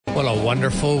Well, a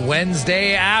wonderful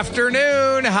Wednesday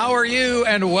afternoon. How are you?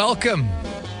 And welcome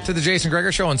to the Jason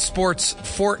Gregor Show on Sports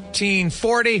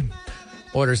 1440.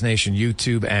 Oilers Nation,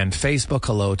 YouTube and Facebook.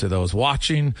 Hello to those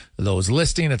watching, those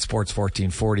listening at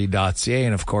sports1440.ca.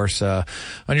 And, of course, on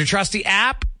your trusty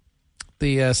app,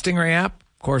 the Stingray app,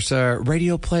 of course,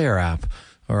 Radio Player app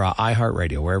or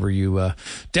iHeartRadio, wherever you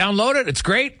download it. It's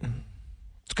great.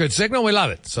 It's good signal. We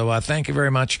love it. So thank you very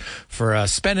much for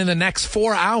spending the next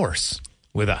 4 hours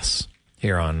with us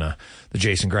here on the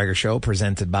Jason Gregor Show,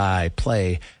 presented by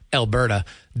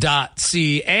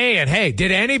PlayAlberta.ca. And hey,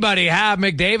 did anybody have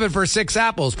McDavid for 6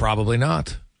 apples? Probably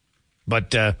not.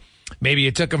 But maybe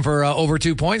you took him for over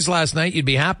 2 points last night. You'd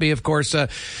be happy. Of course,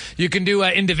 you can do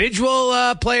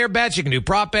individual player bets. You can do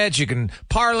prop bets. You can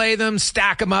parlay them,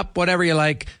 stack them up, whatever you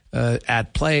like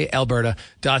at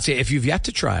PlayAlberta.ca. If you've yet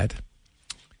to try it,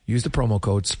 use the promo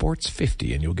code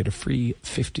SPORTS50 and you'll get a free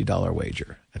 $50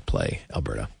 wager at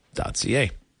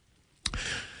PlayAlberta.ca.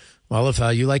 Well, if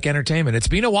you like entertainment, it's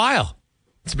been a while.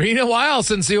 It's been a while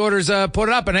since the Oilers put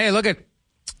it up. And hey, look at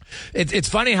it's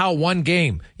funny how one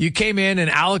game you came in and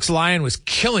Alex Lyon was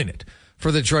killing it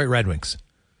for the Detroit Red Wings.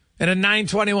 And a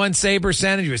 .921 save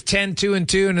percentage. He was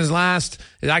 10-2-2 in his last.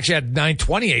 It actually had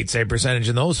 .928 save percentage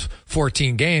in those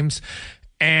 14 games.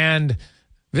 And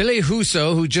Ville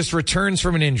Husso, who just returns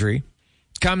from an injury,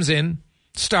 comes in,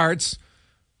 starts,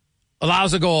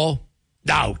 allows a goal,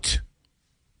 out.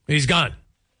 He's gone.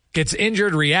 Gets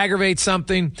injured, re-aggravates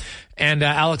something, and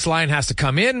Alex Lyon has to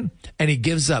come in, and he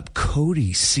gives up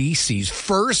Cody Cece's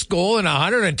first goal in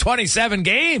 127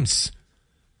 games.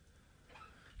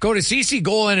 Cody Cece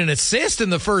goal and an assist in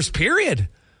the first period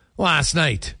last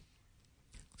night.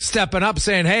 Stepping up,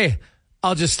 saying, hey,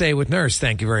 I'll just stay with Nurse.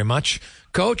 Thank you very much,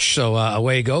 Coach. So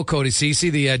away you go, Cody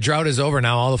Cece. The drought is over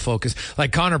now. All the focus.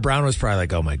 Like Connor Brown was probably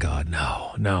like, oh, my God,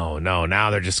 no.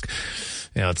 Now they're just...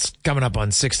 You know, it's coming up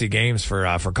on 60 games for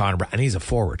Connor Brown, and he's a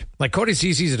forward. Like, Cody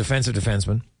Cece's a defensive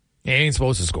defenseman. He ain't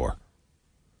supposed to score.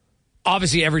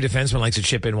 Obviously, every defenseman likes to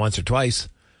chip in once or twice.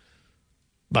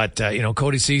 But,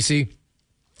 Cody Cece,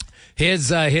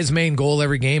 his main goal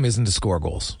every game isn't to score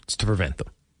goals. It's to prevent them.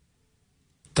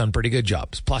 Done pretty good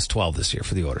jobs. Plus 12 this year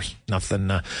for the Oilers. Nothing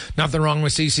wrong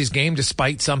with Cece's game,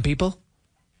 despite some people.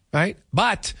 Right?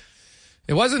 But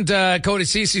it wasn't Cody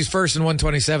Cece's first in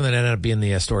 127 that ended up being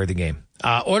the story of the game.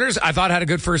 Oilers, I thought, had a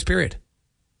good first period.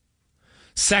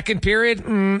 Second period,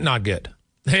 not good.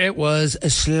 It was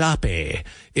sloppy.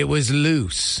 It was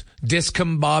loose,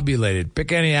 discombobulated.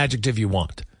 Pick any adjective you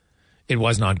want. It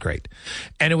was not great.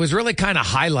 And it was really kind of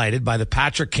highlighted by the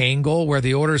Patrick Kane goal, where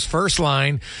the Oilers' first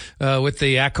line with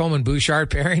the Ekholm and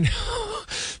Bouchard pairing,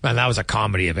 man, that was a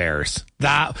comedy of errors.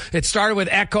 It started with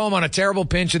Ekholm on a terrible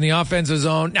pinch in the offensive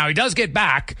zone. Now, he does get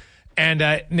back and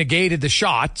negated the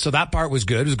shot, so that part was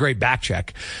good. It was a great back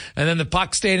check. And then the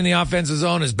puck stayed in the offensive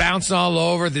zone, is bouncing all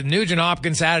over. The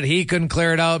Nugent-Hopkins had it. He couldn't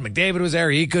clear it out. McDavid was there.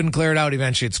 He couldn't clear it out.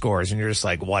 Eventually it scores, and you're just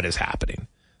like, what is happening?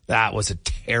 That was a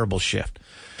terrible shift.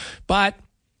 But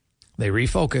they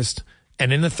refocused,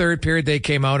 and in the third period they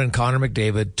came out and Connor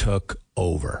McDavid took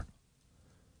over.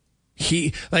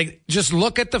 Just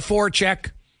look at the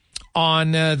forecheck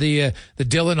on the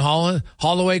Dylan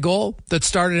Holloway goal that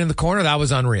started in the corner. That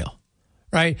was unreal,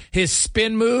 right? His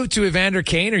spin move to Evander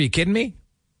Kane. Are you kidding me?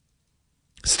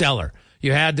 Stellar.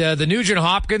 You had the Nugent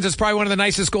Hopkins. It's probably one of the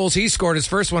nicest goals he scored. His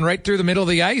first one right through the middle of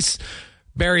the ice.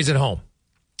 Buries it home.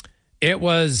 It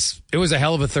was a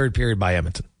hell of a third period by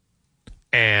Edmonton.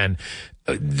 And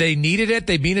they needed it.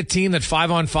 They've been a team that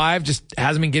 5-on-5 just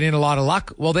hasn't been getting a lot of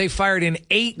luck. Well, they fired in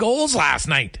 8 goals last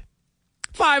night.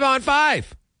 5-on-5.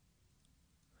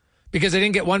 Because they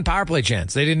didn't get one power play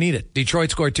chance. They didn't need it. Detroit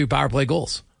scored 2 power play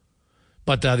goals.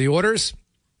 But the Oilers,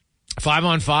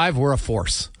 5-on-5, were a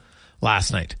force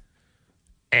last night.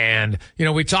 And,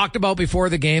 we talked about before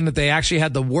the game that they actually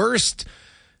had the worst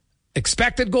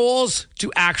expected goals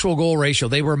to actual goal ratio.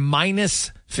 They were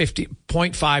minus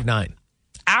 0.59.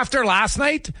 After last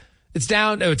night, it's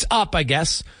up, I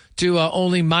guess, to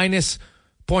only minus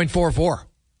 0.44.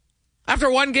 After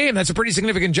one game, that's a pretty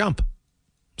significant jump.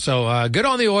 So good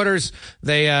on the Oilers.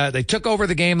 They took over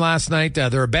the game last night.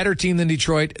 They're a better team than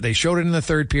Detroit. They showed it in the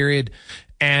third period.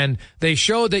 And they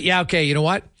showed that, yeah, okay, you know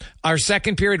what? Our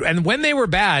second period, and when they were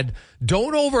bad,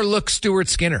 don't overlook Stuart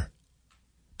Skinner.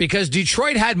 Because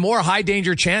Detroit had more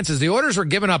high-danger chances. The Oilers were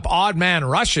giving up odd-man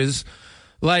rushes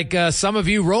like some of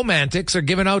you romantics are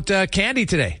giving out candy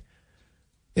today.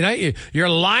 You're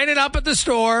lining up at the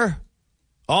store.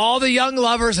 All the young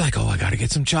lovers like, oh, I got to get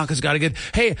some chocolates. Got to get.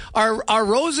 Hey, are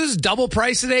roses double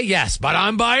price today? Yes, but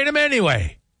I'm buying them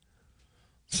anyway.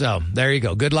 So there you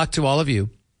go. Good luck to all of you.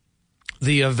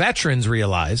 The veterans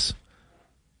realize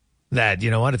that,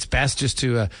 you know what, it's best just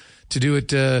to do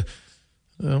it,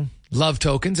 love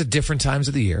tokens at different times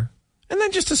of the year. And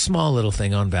then just a small little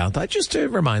thing on Valentine's, just to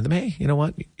remind them, hey, you know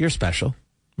what, you're special,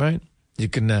 right? You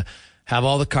can have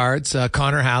all the cards.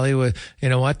 Connor Halley, you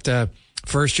know what,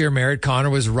 first year married, Connor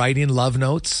was writing love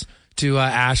notes to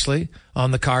Ashley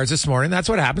on the cards this morning. That's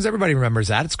what happens. Everybody remembers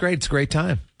that. It's great. It's a great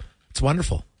time. It's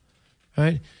wonderful,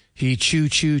 right? He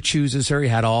chooses her. He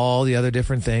had all the other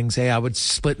different things. Hey, I would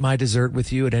split my dessert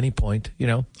with you at any point. You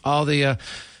know, all the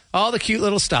cute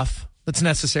little stuff that's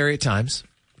necessary at times,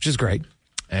 which is great.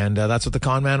 And that's what the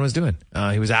con man was doing.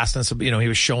 He was asking us, you know, he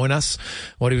was showing us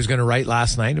what he was going to write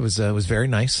last night. It was very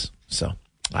nice. So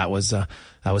that was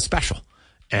special.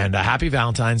 And happy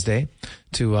Valentine's Day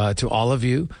to all of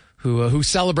you who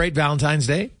celebrate Valentine's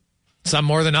Day. Some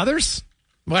more than others,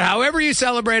 but however you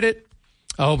celebrate it,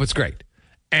 I hope it's great.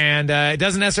 And it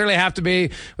doesn't necessarily have to be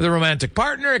with a romantic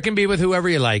partner. It can be with whoever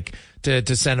you like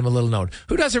to send them a little note.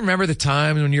 Who doesn't remember the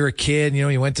time when you were a kid, you know,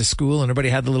 you went to school and everybody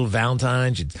had the little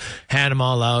Valentines. You'd hand them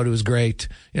all out. It was great.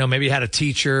 You know, maybe you had a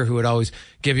teacher who would always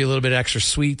give you a little bit extra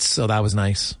sweets. So that was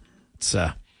nice. It's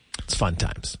fun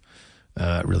times,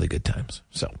 really good times.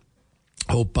 So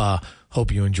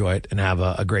hope you enjoy it and have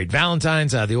a great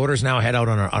Valentine's. The Oilers now head out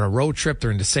on a road trip. They're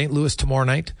into St. Louis tomorrow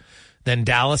night. Then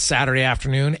Dallas Saturday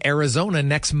afternoon, Arizona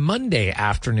next Monday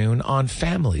afternoon on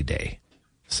Family Day.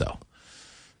 So,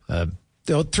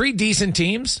 three decent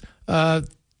teams.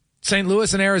 St.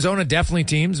 Louis and Arizona definitely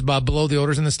teams below the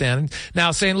Oilers in the standings. Now,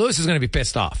 St. Louis is going to be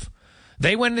pissed off.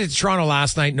 They went into Toronto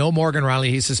last night. No Morgan Rielly,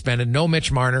 he's suspended. No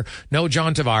Mitch Marner. No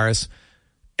John Tavares.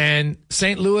 And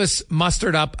St. Louis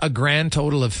mustered up a grand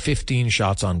total of 15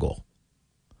 shots on goal.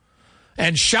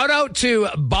 And shout out to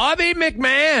Bobby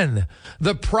McMahon,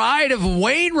 the pride of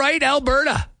Wainwright,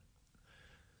 Alberta,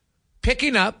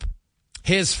 picking up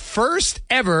his first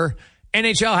ever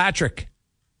NHL hat trick.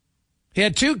 He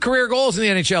had 2 career goals in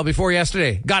the NHL before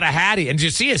yesterday. Got a hattie. And did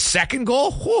you see his second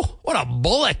goal? Whew, what a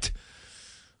bullet.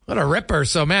 What a ripper.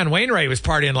 So, man, Wainwright was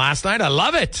partying last night. I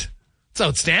love it. It's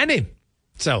outstanding.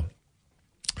 So,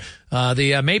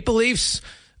 the Maple Leafs,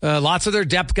 lots of their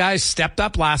depth guys stepped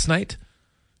up last night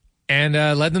and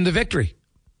led them to victory.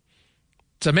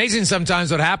 It's amazing sometimes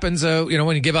what happens, when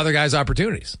you give other guys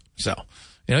opportunities. So,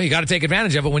 you got to take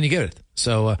advantage of it when you get it.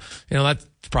 So, that's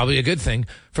probably a good thing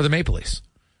for the Maple Leafs.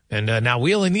 And now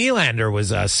Wheeling Nylander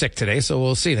was sick today, so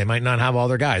we'll see. They might not have all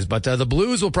their guys. But the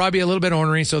Blues will probably be a little bit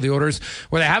ornery, so the Oilers,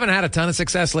 where they haven't had a ton of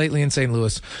success lately in St.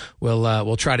 Louis,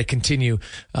 will try to continue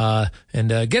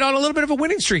and get on a little bit of a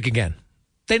winning streak again.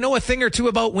 They know a thing or two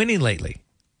about winning lately.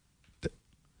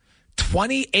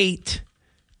 28-8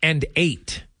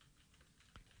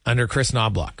 under Chris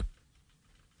Knobloch.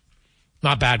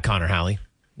 Not bad, Connor Halley.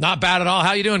 Not bad at all.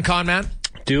 How you doing, Con Man?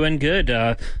 Doing good.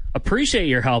 Appreciate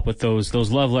your help with those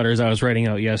love letters I was writing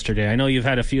out yesterday. I know you've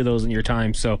had a few of those in your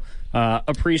time, so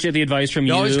appreciate the advice from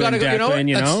you and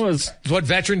Declan. That's what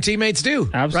veteran teammates do.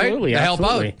 Absolutely. Right? To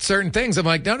absolutely. help out certain things. I'm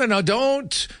like, no,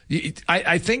 don't.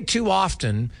 I think too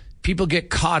often people get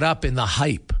caught up in the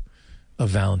hype of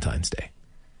Valentine's Day.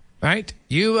 Right?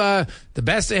 The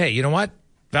best, hey, you know what?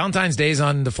 Valentine's Day is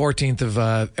on the 14th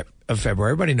of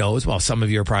February. Everybody knows. Well, some of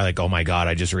you are probably like, oh my God,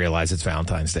 I just realized it's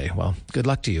Valentine's Day. Well, good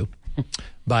luck to you.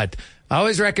 But I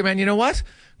always recommend, you know what?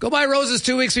 Go buy roses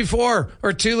 2 weeks before,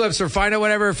 or tulips, or find out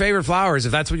whatever her favorite flowers.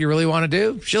 If that's what you really want to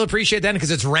do, she'll appreciate that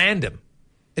because it's random.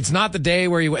 It's not the day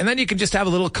where and then you can just have a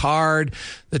little card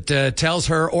that tells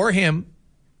her or him,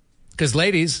 because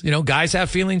ladies, guys have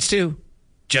feelings too,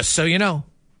 just so you know.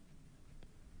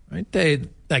 Right? They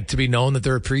like to be known that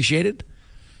they're appreciated,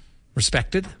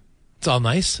 respected. It's all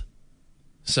nice.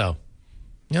 So,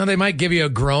 they might give you a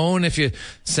groan if you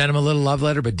send them a little love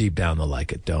letter, but deep down they'll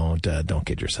like it. Don't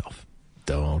kid yourself.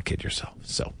 Don't kid yourself.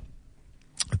 So,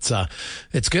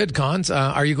 it's good, Cons.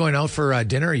 Are you going out for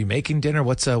dinner? Are you making dinner?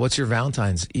 What's your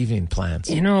Valentine's evening plans?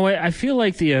 I feel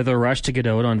like the rush to get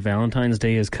out on Valentine's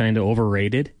Day is kind of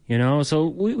overrated. So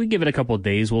we give it a couple of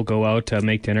days. We'll go out to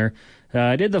make dinner.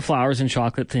 I did the flowers and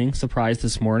chocolate thing, surprise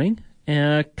this morning.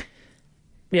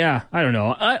 Yeah, I don't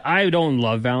know. I don't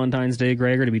love Valentine's Day,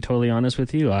 Gregor, to be totally honest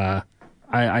with you.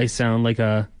 I sound like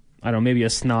maybe a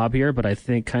snob here, but I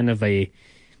think kind of a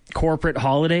corporate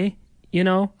holiday,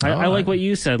 I like what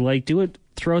you said, like do it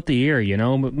throughout the year,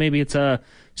 but maybe it's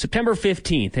September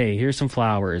 15th. Hey, here's some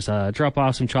flowers, drop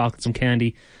off some chocolate, some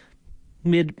candy,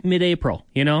 mid-April,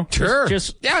 Sure.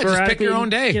 Just pick your own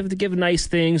day. Give nice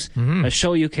things,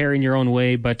 show you care in your own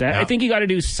way, but I think you got to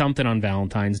do something on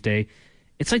Valentine's Day.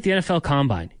 It's like the NFL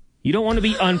Combine. You don't want to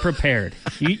be unprepared.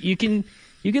 You can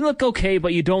You can look okay,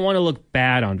 but you don't want to look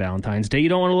bad on Valentine's Day. You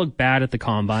don't want to look bad at the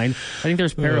combine. I think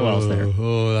there's parallels there.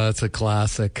 Oh, that's a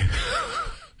classic.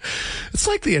 It's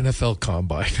like the NFL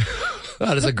combine.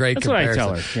 That is a great comparison. That's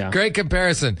what I tell her. Yeah. Great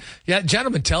comparison. Yeah,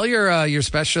 gentlemen, tell your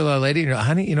special lady,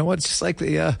 honey, you know what? It's just like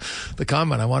the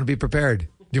combine. I want to be prepared.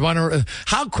 Do you want to?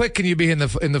 How quick can you be in the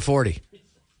 40?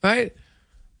 Right.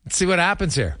 Let's see what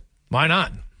happens here. Why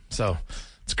not? So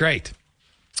it's great.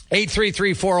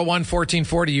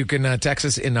 833-401-1440. You can text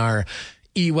us in our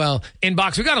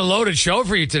inbox. We got a loaded show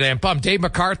for you today. I'm pumped. Dave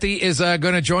McCarthy is going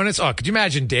to join us. Oh, could you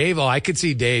imagine Dave? Oh, I could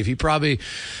see Dave. He probably,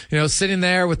 sitting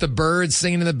there with the birds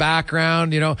singing in the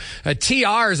background.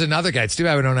 TR is another guy. It's too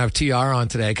bad we don't have TR on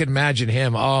today. I could imagine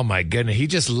him. Oh my goodness. He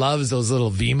just loves those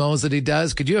little Vimos that he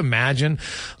does. Could you imagine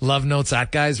love notes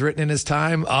that guy's written in his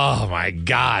time? Oh my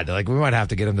God. Like we might have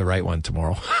to get him the right one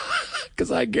tomorrow. Because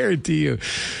I guarantee you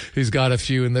he's got a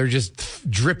few, and they're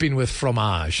just dripping with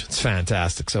fromage. It's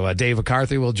fantastic. So Dave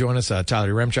McCarthy will join us.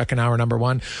 Tyler Remchuk in hour number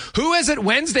 1. Who is it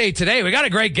Wednesday today? We got a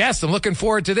great guest. I'm looking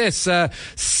forward to this.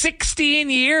 16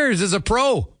 years as a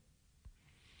pro.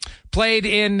 Played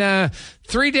in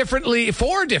 4 different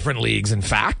leagues, in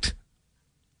fact.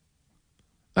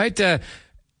 Right?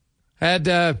 Had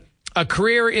a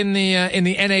career in the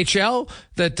NHL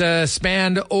that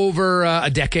spanned over a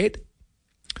decade.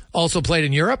 Also played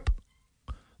in Europe,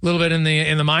 a little bit in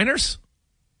the minors.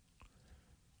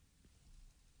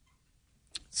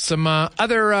 Some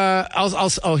other.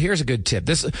 Here's a good tip.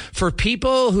 This for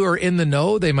people who are in the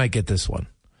know, they might get this one.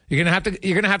 You're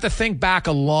gonna have to think back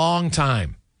a long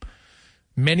time,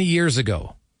 many years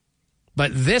ago.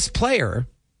 But this player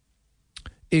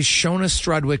is Shona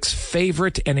Strudwick's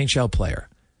favorite NHL player.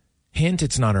 Hint: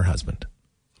 it's not her husband.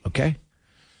 Okay,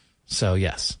 so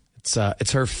yes.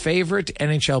 It's her favorite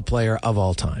NHL player of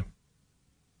all time.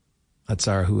 That's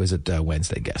our Who Is It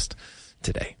Wednesday guest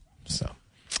today. So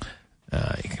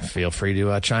you can feel free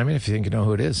to chime in if you think you know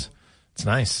who it is. It's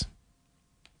nice.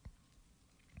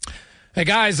 Hey,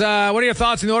 guys, what are your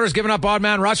thoughts on the Oilers giving up odd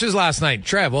man rushes last night?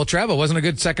 Trev, it wasn't a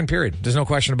good second period. There's no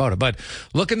question about it. But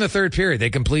look in the third period.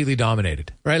 They completely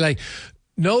dominated, right? Like,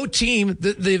 no team,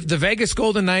 the Vegas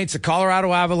Golden Knights, the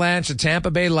Colorado Avalanche, the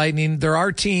Tampa Bay Lightning, there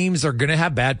are teams that are going to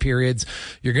have bad periods.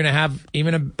 You're going to have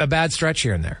even a bad stretch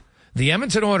here and there. The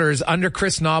Edmonton Oilers under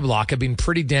Chris Knobloch have been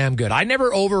pretty damn good. I never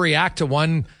overreact to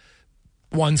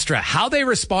one stretch. How they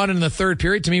responded in the third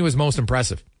period to me was most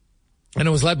impressive. And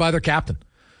it was led by their captain,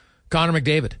 Connor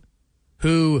McDavid,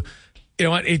 who,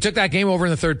 he took that game over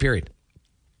in the third period.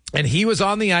 And he was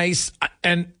on the ice,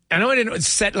 and I know I didn't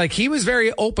set, like, he was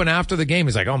very open after the game.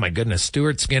 He's like, oh my goodness,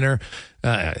 Stuart Skinner,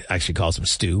 actually calls him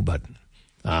Stu, but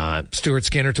Stuart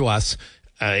Skinner to us.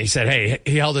 He said, hey,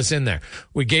 he held us in there.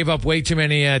 We gave up way too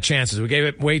many chances. We gave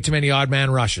up way too many odd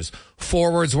man rushes.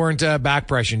 Forwards weren't back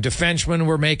pressing. Defensemen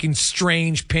were making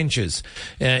strange pinches,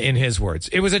 in his words.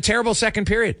 It was a terrible second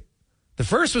period. The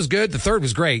first was good. The third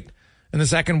was great. And the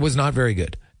second was not very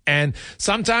good. And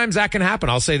sometimes that can happen.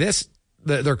 I'll say this.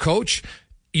 Their coach,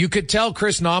 you could tell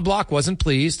Chris Knobloch wasn't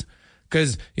pleased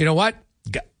because, you know what?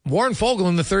 Warren Foegele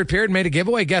in the third period made a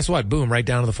giveaway. Guess what? Boom, right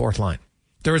down to the fourth line.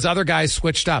 There was other guys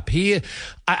switched up.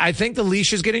 I think the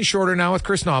leash is getting shorter now with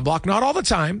Chris Knobloch. Not all the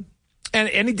time.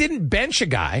 And he didn't bench a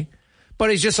guy,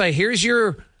 but he's just like,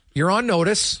 you're on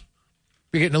notice.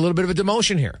 You're getting a little bit of a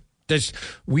demotion here.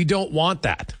 We don't want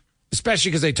that, especially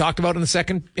because they talked about it in the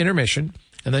second intermission,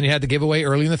 and then you had the giveaway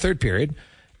early in the third period.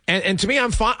 And to me,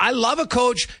 I'm fine. I love a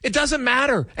coach. It doesn't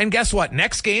matter. And guess what?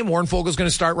 Next game, Warren Fogel's going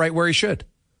to start right where he should.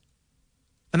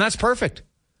 And that's perfect.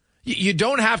 You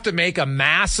don't have to make a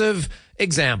massive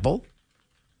example.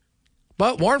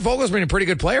 But Warren Fogel's been a pretty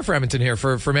good player for Edmonton here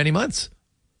for many months.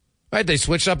 Right? They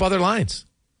switched up other lines.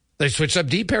 They switched up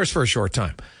deep pairs for a short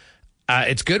time.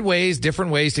 It's good ways,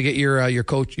 different ways to get your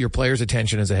coach, your players'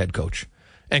 attention as a head coach.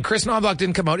 And Chris Knobloch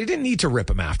didn't come out. He didn't need to rip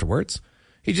him afterwards.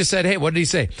 He just said, hey, what did he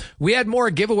say? We had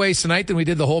more giveaways tonight than we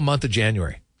did the whole month of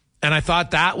January. And I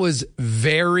thought that was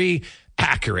very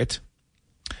accurate.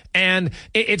 And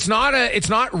it's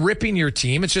not ripping your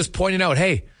team. It's just pointing out,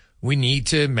 hey, we need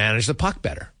to manage the puck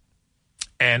better.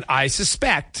 And I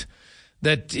suspect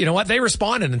that, you know what, they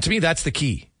responded. And to me, that's the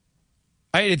key.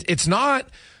 It's not,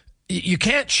 you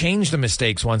can't change the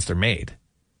mistakes once they're made.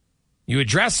 You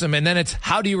address them, and then it's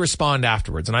how do you respond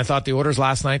afterwards? And I thought the Oilers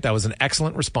last night, that was an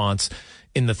excellent response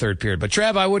in the third period. But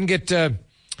Trev, I wouldn't get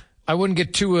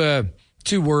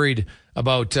too worried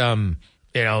about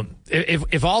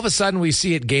if all of a sudden we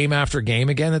see it game after game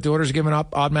again that the Oilers are giving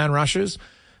up odd man rushes,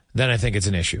 then I think it's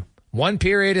an issue. One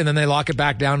period and then they lock it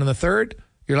back down in the third.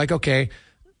 You're like, okay,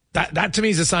 that to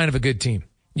me is a sign of a good team.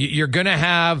 You're going to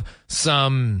have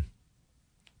some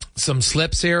some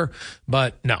slips here,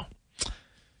 but no.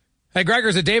 Hey, Gregor,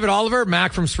 is it David Oliver?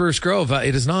 Mac from Spruce Grove.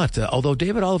 It is not. Although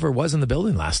David Oliver was in the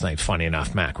building last night, funny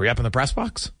enough. Mac, were you up in the press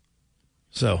box?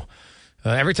 So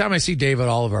every time I see David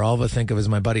Oliver, all I think of is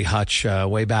my buddy Hutch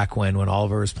way back when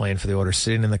Oliver was playing for the Oilers,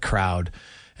 sitting in the crowd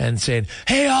and saying,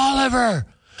 "Hey, Oliver,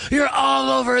 you're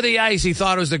all over the ice." He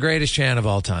thought it was the greatest chant of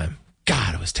all time.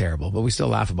 God, it was terrible, but we still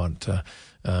laugh about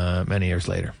it many years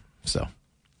later. So,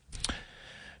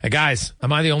 hey, guys,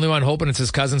 am I the only one hoping it's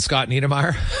his cousin Scott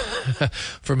Niedermayer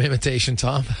from Imitation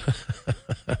Tom?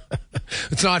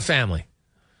 It's not family.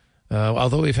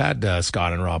 Although we've had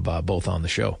Scott and Rob both on the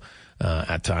show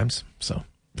at times. So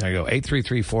there you go.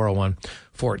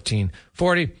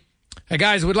 833-401-1440. Hey,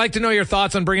 guys, would like to know your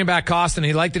thoughts on bringing back Costin.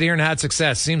 He liked it here and had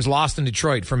success. Seems lost in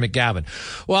Detroit from McGavin.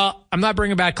 Well, I'm not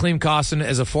bringing back Clem Costin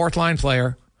as a fourth-line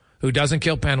player who doesn't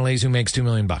kill penalties, who makes $2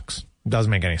 million.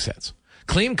 Doesn't make any sense.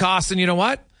 Clem Costin, you know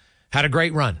what? Had a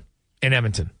great run in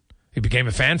Edmonton. He became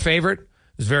a fan favorite. It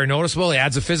was very noticeable. He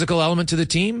adds a physical element to the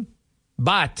team.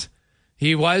 But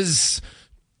he was,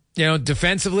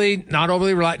 defensively not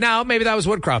overly reliant. Now, maybe that was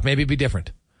Woodcroft. Maybe it'd be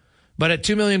different. But at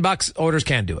 $2 million, Oilers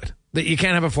can't do it. You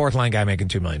can't have a fourth-line guy making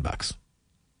 $2 million.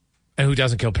 And who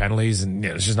doesn't kill penalties, and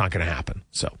it's just not going to happen.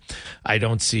 So I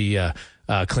don't see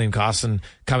Clem Costin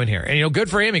coming here. And, good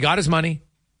for him. He got his money,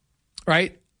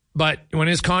 right? But when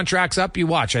his contract's up, you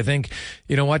watch. I think,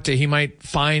 he might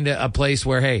find a place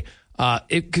where, hey,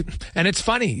 and it's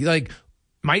funny,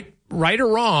 right or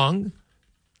wrong,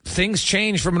 things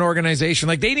change from an organization.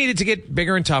 Like, they needed to get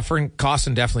bigger and tougher, and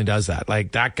Costin definitely does that.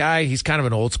 Like, that guy, he's kind of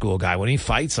an old school guy. When he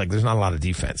fights, there's not a lot of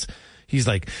defense. He's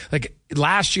like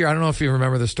last year, I don't know if you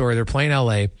remember the story. They're playing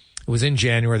LA. It was in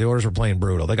January. The Oilers were playing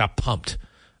brutal. They got pumped.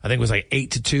 I think it was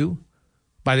 8-2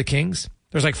 by the Kings.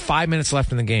 There's 5 minutes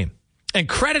left in the game. And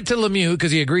credit to Lemieux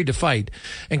because he agreed to fight.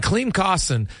 And Clem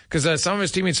Costin, because some of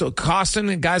his teammates, guys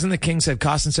in the Kings said,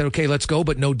 Costin said, okay, let's go,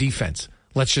 but no defense.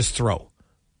 Let's just throw.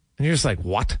 And you're just like,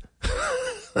 what?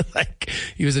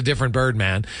 He was a different bird,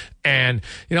 man. And,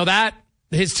 that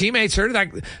his teammates heard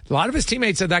that. A lot of his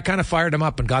teammates said that kind of fired him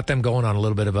up and got them going on a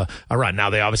little bit of a run. Now,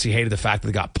 they obviously hated the fact that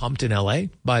they got pumped in LA,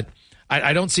 but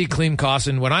I don't see Clem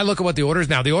Costin. When I look at what the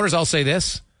Oilers, I'll say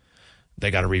this.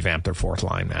 They got to revamp their fourth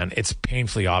line, man. It's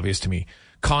painfully obvious to me.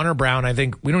 Connor Brown, I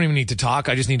think we don't even need to talk.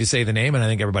 I just need to say the name, and I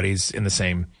think everybody's in the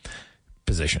same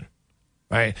position,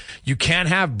 right? You can't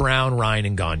have Brown, Ryan,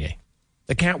 and Gagne.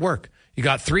 That can't work. You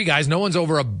got three guys. No one's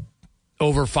over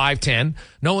 5'10".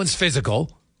 No one's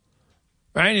physical,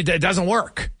 right? It doesn't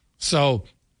work. So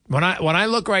when I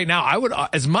look right now, I would,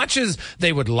 as much as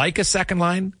they would like a second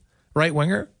line right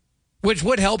winger, which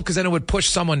would help because then it would push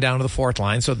someone down to the fourth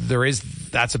line. So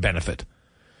that's a benefit.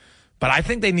 But I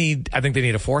think they need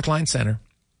a fourth line center.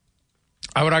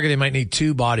 I would argue they might need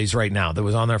two bodies right now. That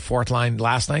was on their fourth line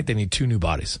last night. They need two new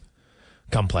bodies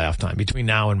come playoff time between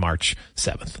now and March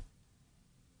 7th.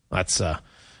 That's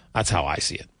how I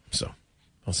see it. So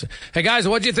we'll see. Hey guys,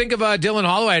 what do you think of Dylan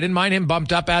Holloway? I didn't mind him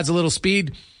bumped up, adds a little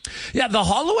speed. Yeah, the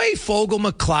Holloway Fogle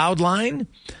McLeod line.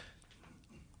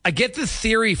 I get the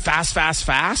theory fast,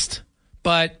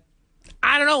 but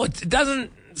I don't know. It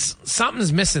doesn't.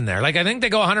 Something's missing there. I think they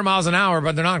go 100 miles an hour,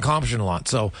 but they're not accomplishing a lot.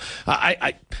 So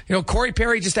Corey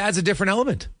Perry just adds a different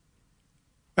element,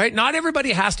 right? Not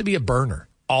everybody has to be a burner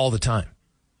all the time.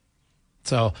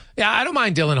 So yeah, I don't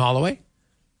mind Dylan Holloway.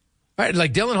 Right,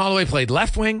 Dylan Holloway played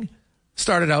left wing,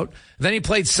 started out. Then he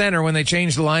played center when they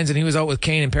changed the lines, and he was out with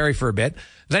Kane and Perry for a bit.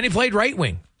 Then he played right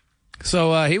wing.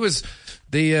 So he was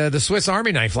the Swiss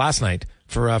Army knife last night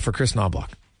for Chris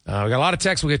Knobloch. We got a lot of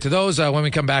texts. We'll get to those when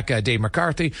we come back. Dave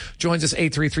McCarthy joins us,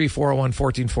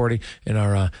 833-401-1440 in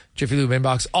our Jiffy Lube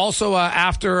inbox. Also,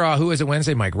 after Who Is It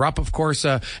Wednesday, Mike Rupp, of course.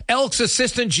 Elks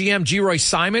assistant GM G-Roy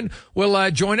Simon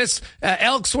will join us.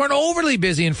 Elks weren't overly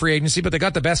busy in free agency, but they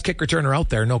got the best kick returner out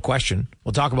there, no question.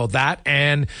 We'll talk about that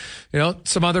and,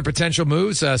 some other potential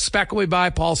moves. Spec will be by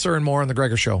Paul Sir and more on The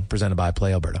Gregor Show, presented by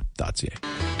PlayAlberta.ca.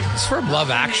 It's from Love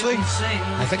Actually?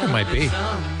 I think it might be.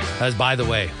 As by the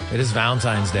way, it is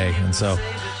Valentine's Day, and so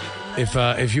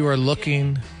if you are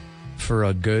looking for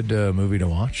a good movie to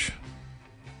watch,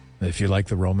 if you like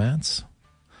the romance,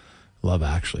 Love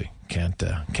Actually can't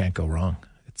go wrong.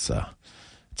 It's a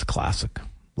classic.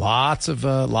 Lots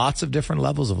of different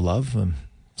levels of love, and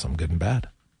some good and bad.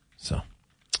 So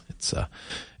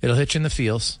it'll hit you in the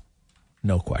feels,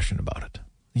 no question about it.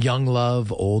 Young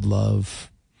love, old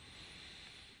love.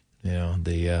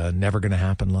 The never gonna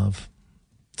happen love.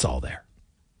 It's all there.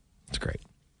 It's great.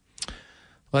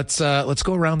 Let's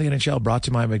go around the NHL, brought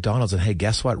to you by McDonald's. And hey,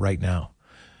 guess what? Right now,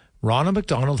 Ronald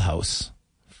McDonald House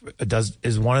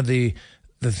is one of the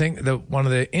one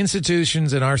of the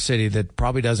institutions in our city that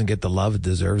probably doesn't get the love it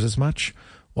deserves as much.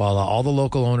 While all the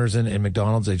local owners in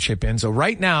McDonald's, they chip in. So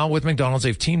right now with McDonald's,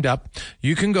 they've teamed up.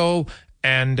 You can go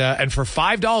and for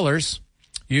 $5,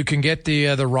 you can get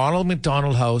the Ronald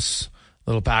McDonald House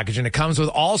little package, and it comes with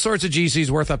all sorts of GCs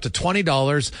worth up to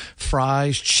 $20,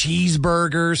 fries,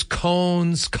 cheeseburgers,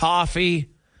 cones, coffee,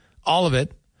 all of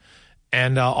it.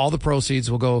 And all the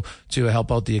proceeds will go to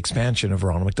help out the expansion of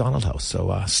Ronald McDonald House.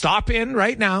 So stop in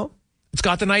right now. It's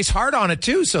got the nice heart on it,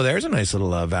 too. So there's a nice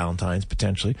little Valentine's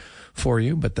potentially for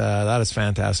you. But that is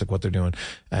fantastic what they're doing.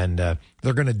 And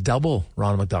they're going to double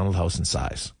Ronald McDonald House in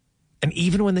size. And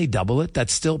even when they double it,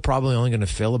 that's still probably only going to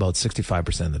fill about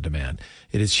 65% of the demand.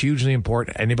 It is hugely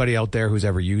important. Anybody out there who's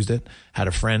ever used it, had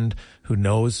a friend who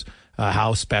knows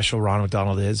how special Ronald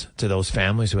McDonald is to those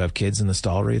families who have kids in the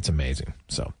stallry, it's amazing.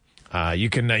 So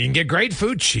you can get great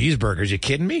food. Cheeseburgers, you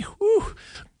kidding me? Woo.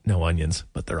 No onions,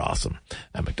 but they're awesome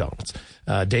at McDonald's.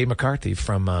 Dave McCarthy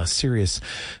from Sirius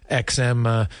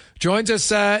XM joins us.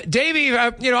 Davey,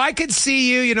 I could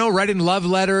see you, writing love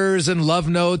letters and love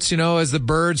notes, as the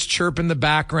birds chirp in the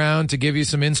background to give you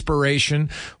some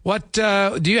inspiration. What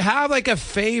do you have, like a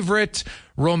favorite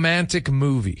romantic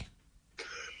movie?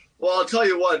 Well, I'll tell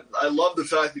you what, I love the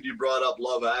fact that you brought up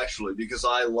Love Actually, because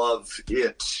I love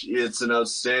it. It's an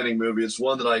outstanding movie. It's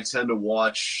one that I tend to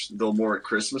watch, though, more at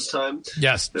Christmas time.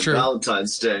 Yes, than true.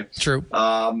 Valentine's Day. True.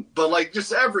 But like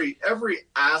just every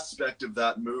aspect of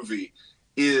that movie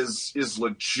is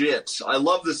legit. I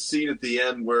love the scene at the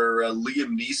end where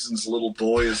Liam Neeson's little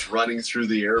boy is running through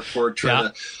the airport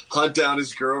trying to hunt down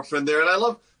his girlfriend there. And I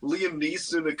love Liam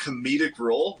Neeson in a comedic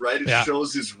role, right? It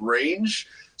shows his range.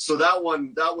 So that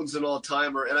one's an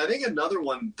all-timer. And I think another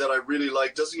one that I really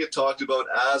like doesn't get talked about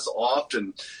as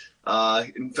often.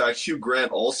 In fact, Hugh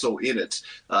Grant also in it.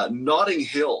 Notting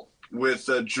Hill with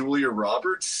Julia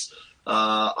Roberts.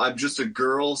 I'm just a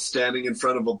girl standing in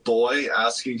front of a boy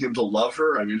asking him to love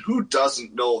her. I mean, who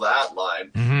doesn't know that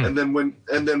line? Mm-hmm.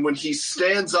 And then when he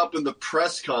stands up in the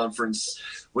press conference,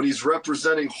 when he's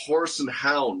representing Horse and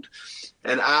Hound,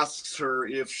 and asks her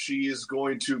if she is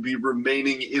going to be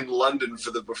remaining in London for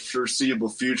the foreseeable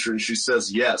future, and she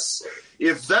says yes.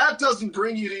 If that doesn't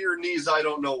bring you to your knees, I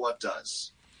don't know what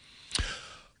does.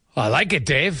 I like it,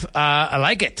 Dave. I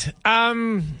like it.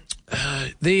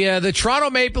 The Toronto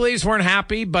Maple Leafs weren't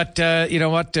happy, but you know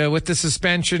what? With the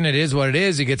suspension, it is what it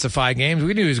is. He gets 5 games.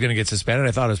 We knew he was going to get suspended.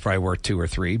 I thought it was probably worth 2 or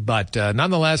 3, but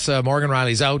nonetheless, Morgan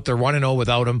Riley's out. They're 1-0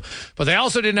 without him, but they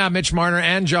also didn't have Mitch Marner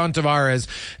and John Tavares,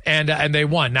 and they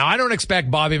won. Now, I don't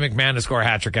expect Bobby McMahon to score a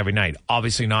hat trick every night.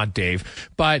 Obviously not, Dave.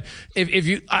 But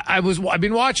I've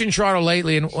been watching Toronto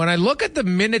lately, and when I look at the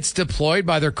minutes deployed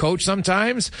by their coach,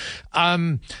 sometimes,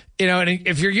 and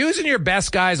if you're using your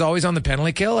best guys always on the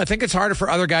penalty kill, I think it's harder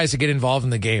for other guys to get involved in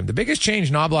the game. The biggest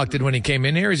change Knobloch did when he came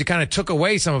in here is he kind of took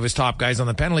away some of his top guys on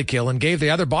the penalty kill and gave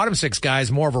the other bottom 6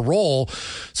 guys more of a role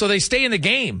so they stay in the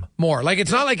game more. Like,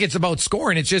 it's not like it's about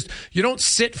scoring. It's just you don't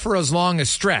sit for as long as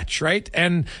stretch, right?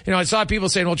 And, I saw people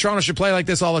saying, well, Toronto should play like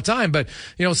this all the time. But,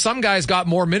 some guys got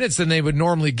more minutes than they would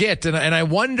normally get. And I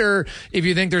wonder if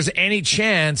you think there's any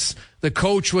chance the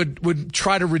coach would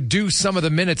try to reduce some of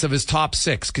the minutes of his top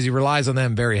 6 because he relies on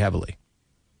them very heavily.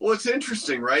 Well, it's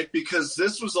interesting, right? Because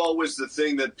this was always the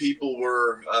thing that people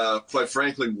were, quite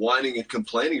frankly, whining and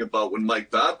complaining about when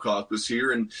Mike Babcock was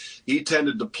here. And he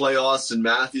tended to play Austin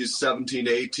Matthews 17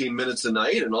 to 18 minutes a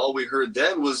night. And all we heard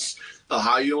then was,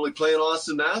 how you only playing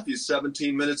Austin Matthews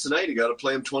 17 minutes a night? You got to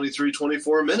play him 23,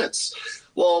 24 minutes.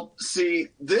 Well, see,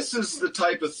 this is the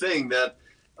type of thing that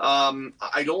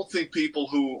I don't think people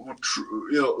who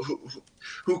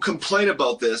complain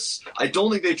about this, I don't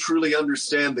think they truly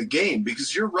understand the game,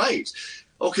 because you're right.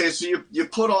 Okay, so you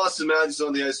put Austin Matthews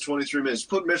on the ice 23 minutes,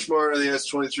 put Mitch Marner on the ice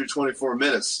 23, 24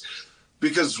 minutes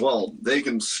because, well, they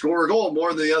can score a goal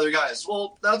more than the other guys.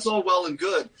 Well, that's all well and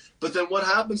good. But then what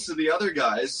happens to the other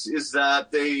guys is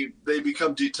that they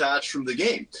become detached from the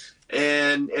game.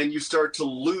 And you start to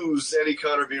lose any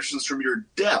contributions from your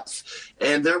depth.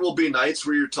 And there will be nights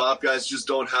where your top guys just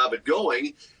don't have it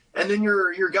going. And then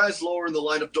your guys lower in the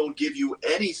lineup don't give you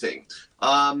anything.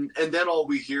 And then all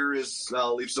we hear is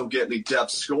Leafs don't get any depth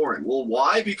scoring. Well,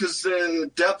 why? Because the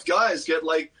depth guys get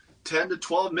like 10 to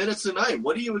 12 minutes a night.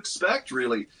 What do you expect,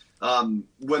 really,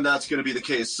 when that's going to be the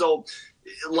case? So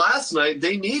last night,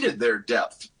 they needed their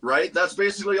depth, right? That's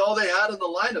basically all they had in the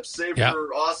lineup, save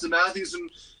for Austin Matthews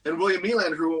and William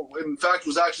Nylander, who, in fact,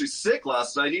 was actually sick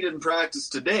last night. He didn't practice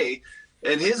today,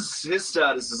 and his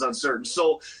status is uncertain.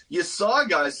 So you saw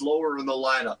guys lower in the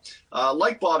lineup,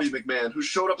 like Bobby McMahon, who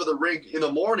showed up at the rink in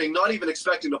the morning, not even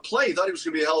expecting to play, thought he was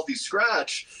going to be a healthy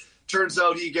scratch, turns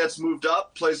out he gets moved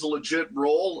up, plays a legit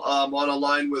role on a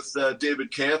line with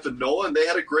David Kampf and Noah, and they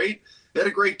had a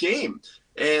great game.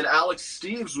 And Alex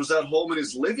Steves was at home in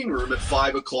his living room at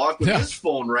 5 o'clock when his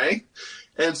phone rang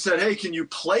and said, hey, can you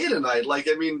play tonight? Like,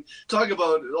 I mean, talk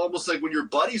about almost like when your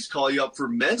buddies call you up for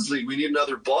men's league, we need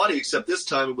another body, except this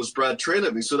time it was Brad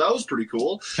Treliving. So that was pretty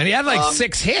cool. And he had like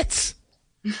 6 hits.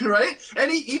 Right? And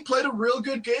he played a real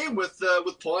good game with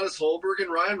Pontus Holmberg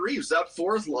and Ryan Reeves. That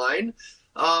fourth line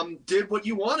did what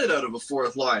you wanted out of a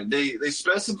fourth line. They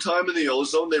spent some time in the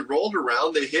ozone. They rolled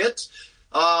around. They hit.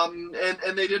 And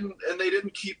they didn't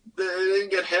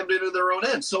get hemmed into their own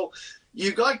end. So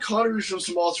you got contributions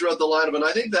from all throughout the lineup, and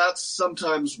I think that's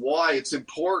sometimes why it's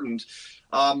important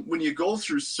when you go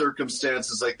through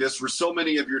circumstances like this where so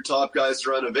many of your top guys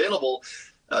are unavailable.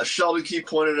 Sheldon Key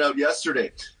pointed out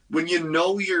yesterday, when you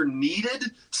know you're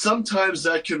needed, sometimes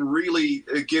that can really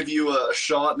give you a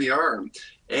shot in the arm.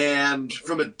 And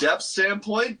from a depth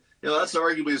standpoint, that's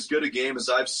arguably as good a game as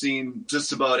I've seen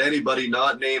just about anybody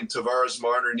not named Tavares,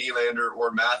 Marner, Nylander,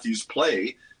 or Matthews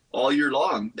play all year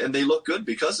long, and they look good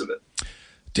because of it.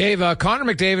 Dave,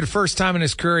 Connor McDavid, first time in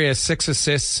his career, he has 6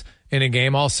 assists in a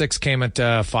game. All 6 came at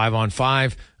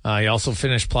 5-on-5. He also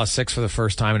finished +6 for the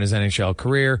first time in his NHL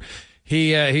career.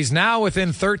 He's now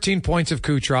within 13 points of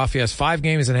Kucherov. He has 5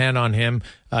 games in hand on him.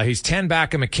 He's 10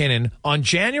 back of McKinnon. On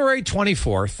January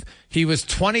 24th, he was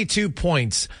 22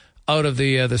 points out of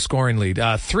the scoring lead.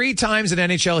 3 times in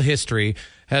NHL history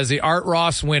has the Art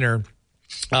Ross winner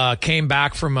came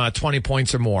back from 20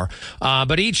 points or more.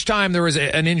 But each time there was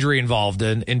an injury involved.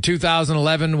 In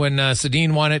 2011, when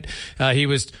Sedin won it, he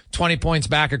was 20 points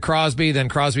back at Crosby. Then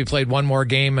Crosby played one more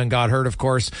game and got hurt, of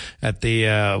course, at the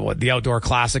Outdoor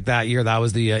Classic that year. That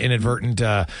was the inadvertent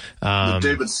the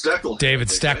David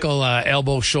Steckel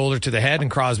elbow, shoulder to the head,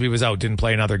 and Crosby was out, didn't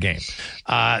play another game.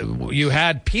 You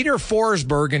had Peter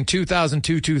Forsberg in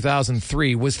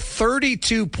 2002-2003 was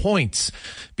 32 points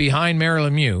behind Mario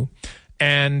Lemieux.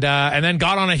 And then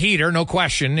got on a heater, no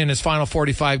question, in his final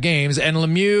 45 games. And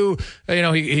Lemieux,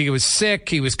 he was sick.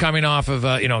 He was coming off of,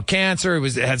 cancer.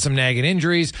 Had some nagging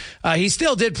injuries. He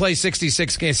still did play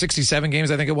 67 games,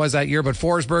 I think it was that year. But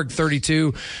Forsberg,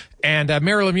 32. And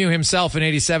Mario Lemieux himself in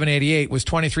 87-88 was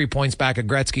 23 points back at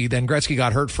Gretzky. Then Gretzky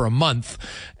got hurt for a month.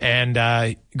 And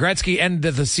Gretzky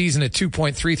ended the season at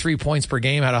 2.33 points per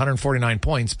game, had 149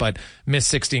 points, but missed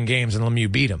 16 games, and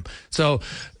Lemieux beat him. So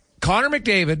Connor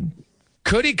McDavid,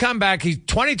 could he come back? He's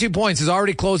 22 points. He's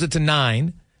already closed it to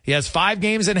 9. He has 5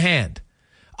 games in hand.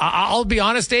 I'll be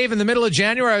honest, Dave, in the middle of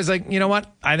January, I was like, you know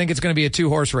what? I think it's going to be a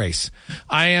 2-horse race.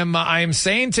 I am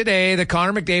saying today that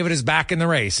Connor McDavid is back in the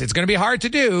race. It's going to be hard to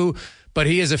do, but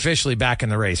he is officially back in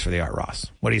the race for the Art Ross.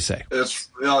 What do you say? It's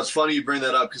funny you bring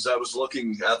that up because I was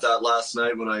looking at that last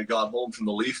night when I got home from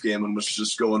the Leaf game and was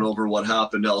just going over what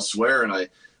happened elsewhere, and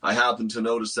I happened to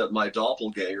notice that my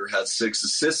doppelganger had 6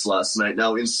 assists last night.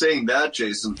 Now, in saying that,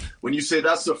 Jason, when you say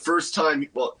that's the first time,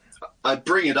 well, I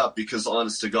bring it up because,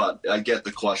 honest to God, I get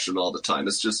the question all the time.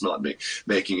 It's just not me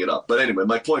making it up. But anyway,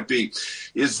 my point being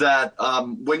is that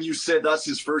when you said that's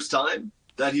his first time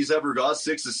that he's ever got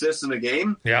 6 assists in a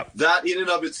game, that in and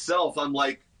of itself, I'm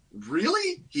like,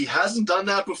 really? He hasn't done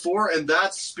that before? And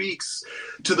that speaks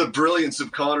to the brilliance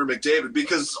of Connor McDavid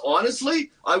because,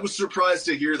 honestly, I was surprised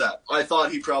to hear that. I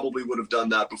thought he probably would have done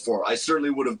that before. I certainly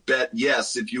would have bet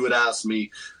yes if you had asked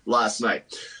me last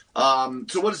night.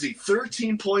 So what is he,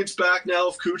 13 points back now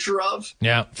of Kucherov?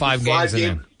 Yeah, 5 games in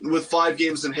hand. With 5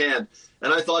 games in hand.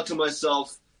 And I thought to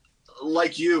myself,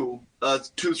 like you,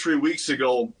 2-3 weeks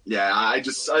ago, I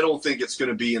don't think it's going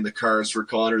to be in the cards for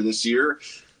Connor this year.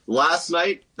 Last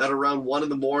night, at around 1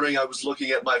 a.m, I was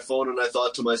looking at my phone and I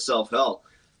thought to myself, hell,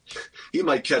 he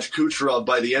might catch Kucherov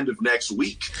by the end of next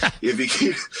week if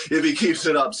he keeps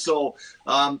it up. So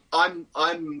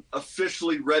I'm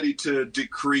officially ready to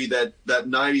decree that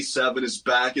 97 is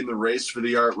back in the race for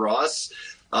the Art Ross.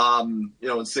 In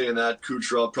saying that,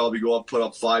 Kucherov probably put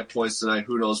up 5 points tonight.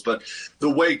 Who knows? But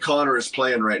the way Connor is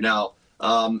playing right now,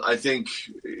 I think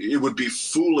it would be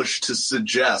foolish to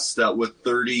suggest that with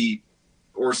 30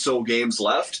 or so games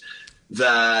left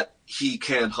that he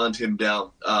can't hunt him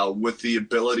down with the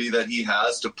ability that he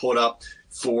has to put up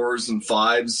 4s and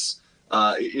 5s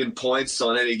in points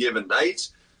on any given night.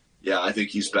 Yeah, I think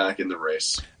he's back in the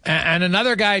race. And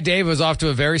another guy, Dave, was off to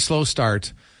a very slow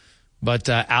start, but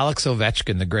Alex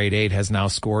Ovechkin, the grade 8, has now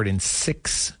scored in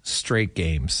 6 straight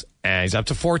games. And he's up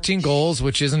to 14 goals,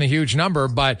 which isn't a huge number,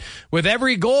 but with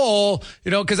every goal,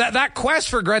 because that quest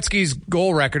for Gretzky's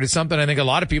goal record is something I think a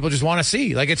lot of people just want to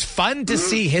see. Like, it's fun to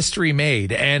see history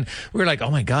made. And we're like,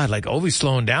 oh my God, like, Ovi's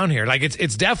slowing down here. Like,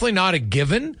 it's definitely not a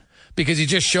given, because he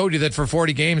just showed you that for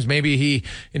 40 games, maybe he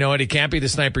can't be the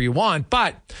sniper you want,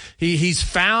 but he's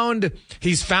found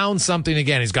something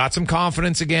again. He's got some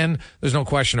confidence again. There's no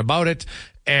question about it.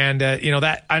 And,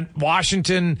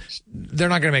 Washington, they're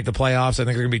not going to make the playoffs. I think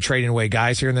they're going to be trading away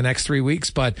guys here in the next 3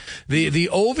 weeks. But the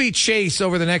Ovi chase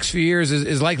over the next few years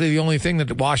is likely the only thing that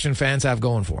the Washington fans have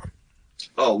going for them.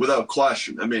 Oh, without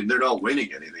question. I mean, they're not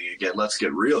winning anything. Again, let's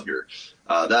get real here.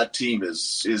 That team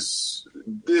is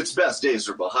its best days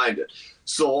are behind it.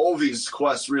 So Ovi's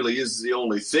quest really is the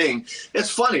only thing. It's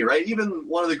funny, right? Even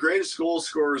one of the greatest goal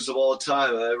scorers of all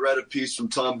time. I read a piece from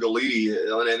Tom Galiti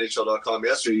on NHL.com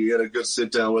yesterday. You had a good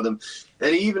sit down with him.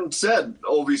 And he even said,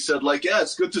 Ovi said,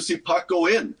 it's good to see puck go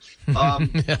in.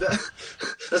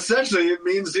 Essentially, it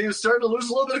means he was starting to lose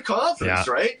a little bit of confidence,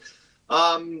 right?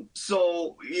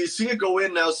 So you see it go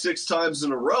in now 6 times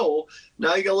in a row.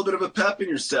 Now you got a little bit of a pep in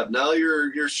your step. Now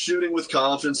you're shooting with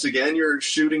confidence again. You're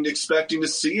shooting, expecting to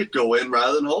see it go in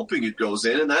rather than hoping it goes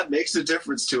in. And that makes a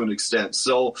difference to an extent.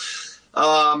 So,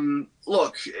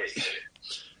 look,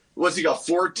 what's he got?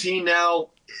 14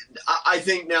 now. I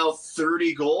think now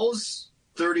 30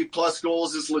 plus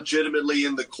goals is legitimately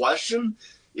in the question.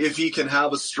 If he can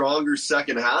have a stronger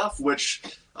second half, which,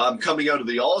 coming out of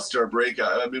the All-Star break,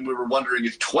 I mean, we were wondering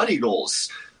if 20 goals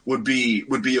would be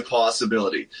a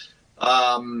possibility.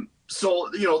 So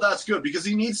that's good because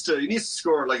he needs to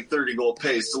score like 30 goal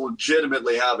pace to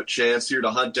legitimately have a chance here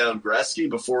to hunt down Gretzky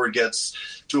before it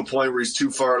gets to a point where he's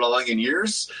too far along in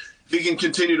years. If he can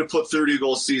continue to put 30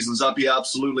 goal seasons up, he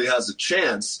absolutely has a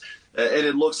chance. And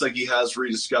it looks like he has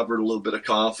rediscovered a little bit of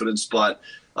confidence, but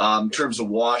in terms of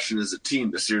Washington as a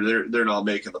team this year, they're not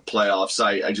making the playoffs.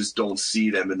 I just don't see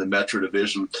them in the Metro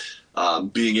Division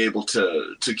being able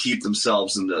to keep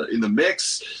themselves in the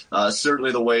mix.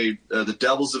 Certainly the way the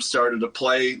Devils have started to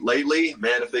play lately,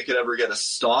 man, if they could ever get a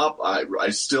stop,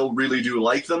 I still really do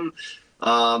like them.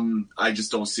 I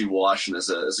just don't see Washington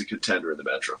as a contender in the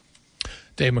Metro.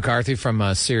 Dave McCarthy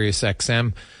from Sirius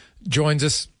XM joins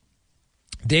us.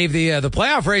 Dave, the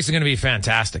playoff race is going to be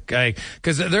fantastic,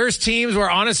 because there's teams where,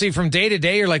 honestly, from day to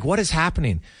day, you're like, what is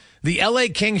happening? The LA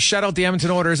Kings shut out the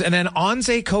Edmonton Oilers, and then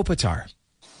Anze Kopitar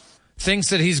thinks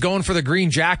that he's going for the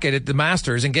green jacket at the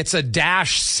Masters and gets a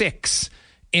 -6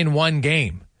 in one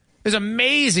game. It's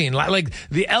amazing. Like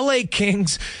the LA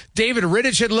Kings, David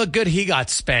Rittich had looked good. He got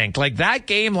spanked. Like that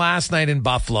game last night in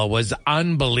Buffalo was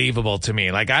unbelievable to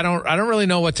me. Like I don't really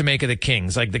know what to make of the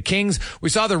Kings. Like the Kings, we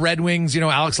saw the Red Wings,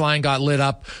 Alex Lyon got lit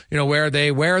up. Where are they?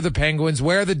 Where are the Penguins?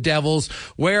 Where are the Devils?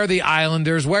 Where are the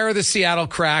Islanders? Where are the Seattle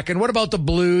Kraken? What about the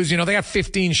Blues? They got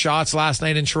 15 shots last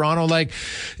night in Toronto. Like,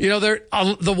 they're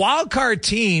the wild card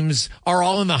teams are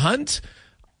all in the hunt.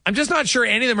 I'm just not sure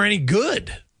any of them are any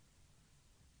good.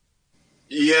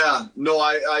 Yeah, no,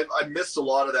 I missed a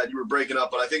lot of that. You were breaking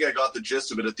up, but I think I got the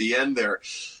gist of it at the end there.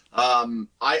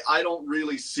 I don't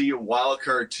really see a wild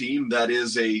card team that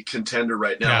is a contender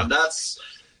right now. Yeah. And that's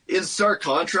in stark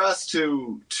contrast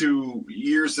to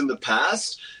years in the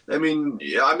past. I mean,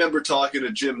 I remember talking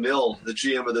to Jim Nill, the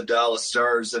GM of the Dallas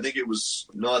Stars. I think it was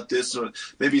not this,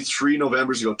 maybe 3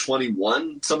 Novembers ago,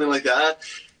 21, something like that.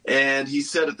 And he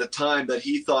said at the time that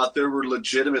he thought there were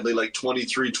legitimately like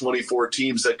 23, 24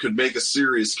 teams that could make a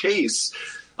serious case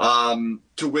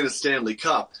to win a Stanley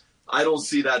Cup. I don't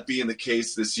see that being the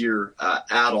case this year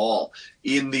at all.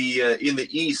 In the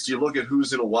East, you look at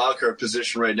who's in a wildcard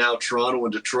position right now, Toronto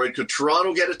and Detroit. Could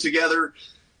Toronto get it together?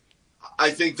 I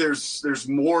think there's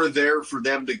more there for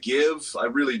them to give. I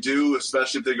really do,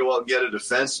 especially if they go out and get a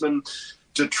defenseman.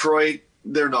 Detroit,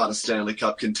 they're not a Stanley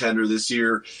Cup contender this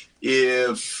year.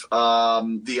 If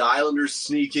the Islanders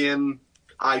sneak in,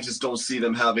 I just don't see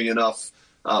them having enough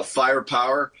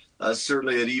firepower,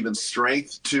 certainly at even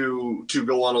strength, to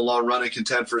go on a long run and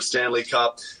contend for a Stanley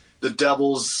Cup. The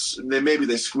Devils, maybe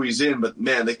they squeeze in, but,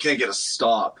 man, they can't get a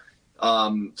stop.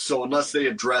 So unless they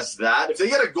address that, if they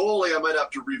get a goalie, I might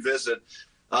have to revisit.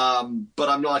 But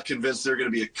I'm not convinced they're going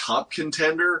to be a cup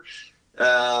contender.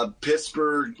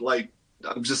 Pittsburgh,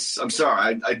 I'm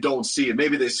sorry, I don't see it.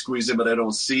 Maybe they squeeze in, but I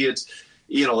don't see it.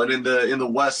 And in the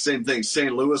West, same thing.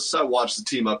 St. Louis, I watched the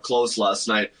team up close last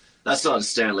night. That's not a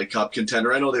Stanley Cup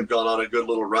contender. I know they've gone on a good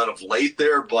little run of late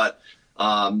there, but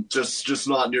just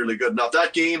not nearly good enough.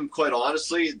 That game, quite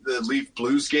honestly, the Leaf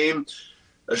Blues game,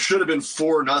 should have been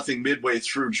 4-0 midway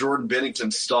through. Jordan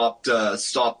Binnington stopped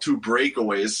 2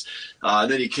 breakaways, and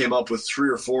then he came up with 3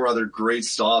 or 4 other great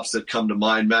stops that come to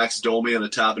mind. Max Domi on a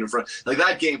tap in front. Like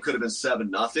that game could have been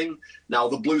 7-0. Now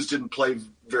the Blues didn't play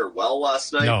very well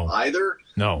last night either.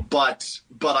 No, but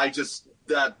I just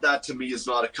that to me is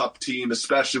not a cup team,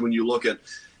 especially when you look at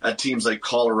at teams like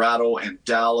Colorado and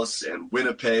Dallas and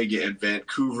Winnipeg and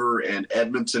Vancouver and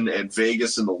Edmonton and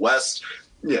Vegas in the West.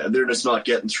 Yeah, they're just not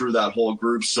getting through that whole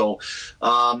group. So,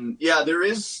 there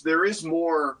is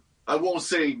more, I won't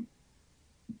say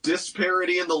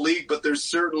disparity in the league, but there's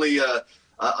certainly a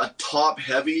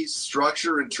top-heavy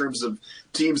structure in terms of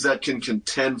teams that can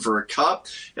contend for a cup,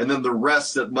 and then the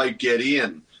rest that might get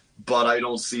in, but I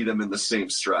don't see them in the same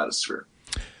stratosphere.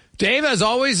 Dave, as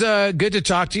always, good to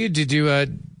talk to you. Do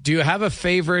you have a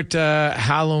favorite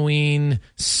Halloween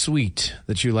sweet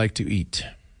that you like to eat?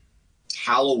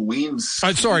 Halloween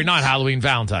sweet? Sorry, not Halloween,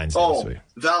 Valentine's Day sweet.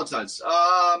 Valentine's.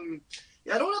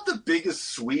 I don't have the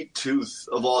biggest sweet tooth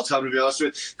of all time, to be honest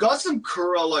with you. Got some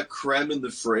Cœur à la crème in the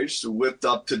fridge, so whipped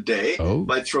up today. Oh.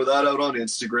 Might throw that out on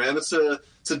Instagram. It's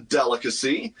a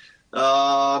delicacy.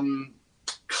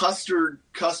 Custard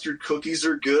cookies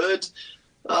are good.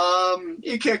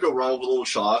 You can't go wrong with a little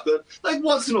chocolate. Like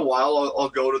once in a while, I'll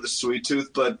go to the sweet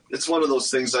tooth, but it's one of those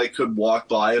things I could walk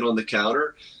by it on the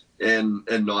counter and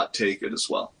not take it as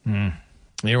well.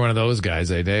 You're one of those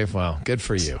guys, eh, Dave? Well, good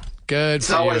for you. Good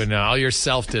for you. And all your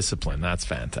self-discipline. That's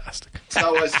fantastic. That's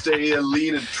how I stay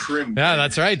lean and trim. Yeah,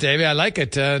 that's right, Davey. I like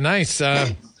it. Nice.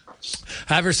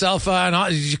 Have yourself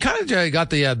you kind of got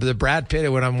the Brad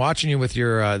Pitt when I'm watching you with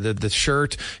your the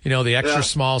shirt, the extra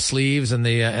small sleeves and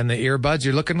the earbuds.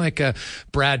 You're looking like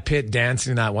Brad Pitt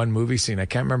dancing in that one movie scene. I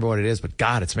can't remember what it is, but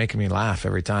God, it's making me laugh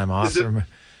every time.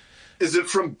 Is it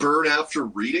from Burn After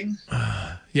Reading?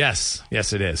 Yes,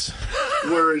 it is.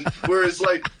 Where it's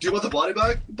like, do you want the body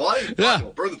back? Body? Yeah.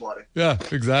 Well, burn the body. Yeah,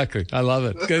 exactly. I love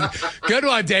it. Good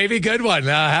one, Davey. Good one.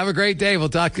 Have a great day. We'll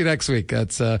talk to you next week.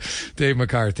 That's Dave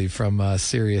McCarthy from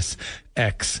Sirius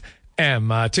XM.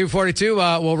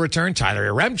 2:42, we'll return. Tyler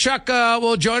Remchuk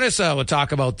will join us. We'll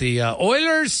talk about the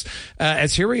Oilers.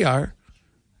 As here we are.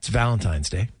 It's Valentine's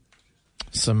Day.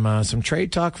 Some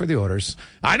trade talk for the Oilers.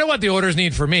 I know what the Oilers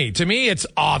need for me. To me, it's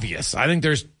obvious. I think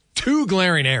there's two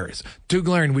glaring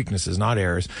weaknesses, not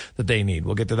errors, that they need.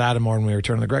 We'll get to that and more when we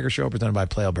return to the Gregor Show, presented by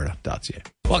PlayAlberta.ca.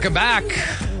 Welcome back.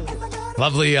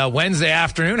 Lovely Wednesday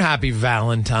afternoon. Happy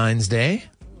Valentine's Day.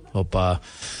 Hope got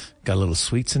a little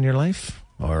sweets in your life,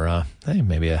 or hey,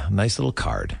 maybe a nice little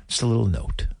card, just a little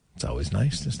note. It's always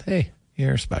nice. Just, hey,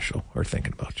 you're special. We're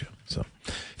thinking about you. So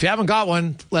if you haven't got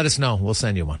one, let us know. We'll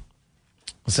send you one.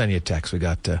 We'll send you a text. We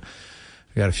got a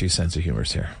few sense of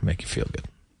humors here. Make you feel good.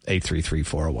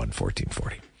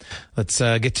 833-401-1440. Let's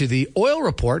get to the oil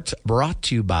report, brought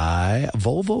to you by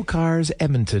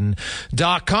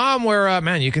VolvoCarsEdmonton.com,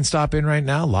 where, you can stop in right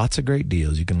now. Lots of great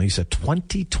deals. You can lease a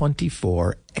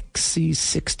 2024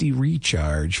 XC60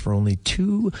 Recharge for only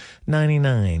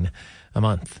 $299 a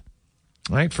month.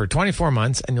 All right, for 24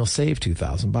 months, and you'll save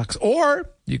 $2,000.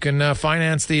 Or you can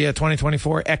finance the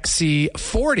 2024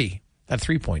 XC40 at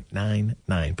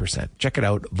 3.99%. Check it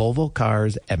out,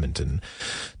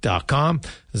 VolvoCarsEdmonton.com.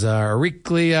 This is our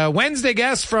weekly Wednesday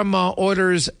guest from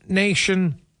Oilers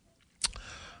Nation.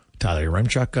 Tyler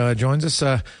Remchuk joins us.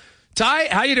 Ty,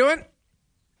 how you doing?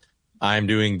 I'm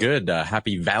doing good.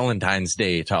 Happy Valentine's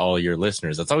Day to all your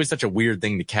listeners. That's always such a weird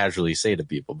thing to casually say to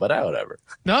people, but whatever.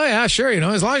 No, yeah, sure.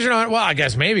 As long as you're not, well, I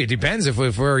guess maybe it depends. If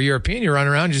we're European, you run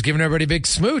around just giving everybody a big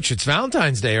smooch. It's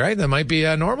Valentine's Day, right? That might be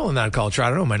normal in that culture. I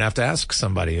don't know. Might have to ask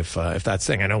somebody if that's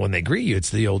thing. I know when they greet you, it's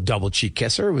the old double cheek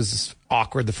kisser. It was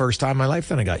awkward the first time in my life.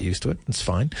 Then I got used to it. It's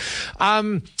fine.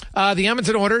 The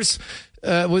Edmonton Oilers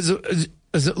was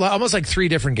almost like three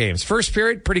different games. First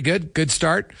period, pretty good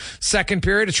start. Second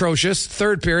period, atrocious.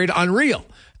 Third period, unreal.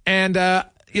 And,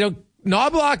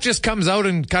 Knobloch just comes out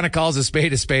and kind of calls a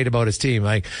spade about his team.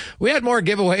 Like, we had more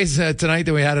giveaways tonight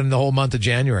than we had in the whole month of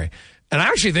January. And I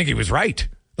actually think he was right.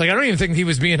 Like, I don't even think he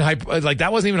was being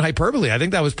that wasn't even hyperbole. I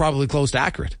think that was probably close to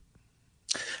accurate.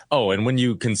 Oh, and when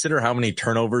you consider how many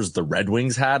turnovers the Red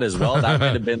Wings had as well, that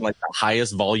might have been like the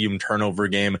highest volume turnover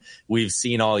game we've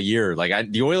seen all year.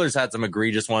 Like the Oilers had some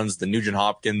egregious ones. The Nugent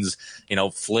Hopkins,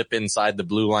 flip inside the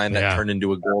blue line that turned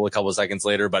into a goal a couple of seconds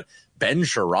later. But Ben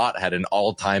Sherratt had an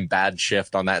all-time bad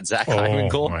shift on that Zach Hyman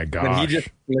goal. Oh my gosh. And he just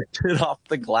flicked it off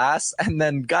the glass and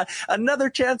then got another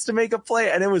chance to make a play.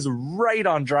 And it was right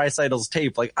on Draisaitl's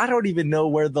tape. Like, I don't even know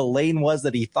where the lane was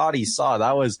that he thought he saw.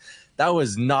 That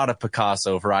was not a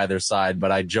Picasso for either side,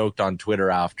 but I joked on Twitter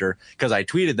after, because I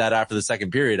tweeted that after the second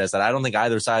period. I said, I don't think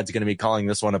either side's going to be calling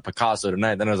this one a Picasso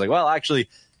tonight. Then I was like, well, actually,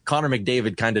 Connor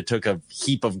McDavid kind of took a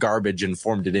heap of garbage and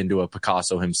formed it into a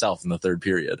Picasso himself in the third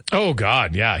period. Oh,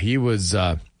 God. Yeah, he was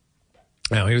he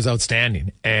was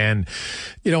outstanding. And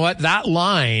you know what? That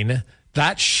line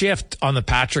that shift on the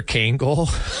Patrick Kane goal,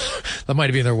 that might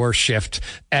have been their worst shift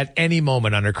at any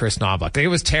moment under Chris Knoblauch. It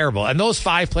was terrible. And those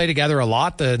five play together a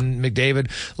lot, the McDavid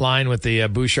line with the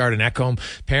Bouchard and Ekholm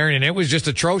pairing, and it was just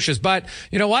atrocious. But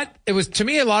you know what? It was, to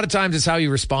me, a lot of times it's how you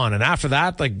respond. And after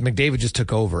that, like, McDavid just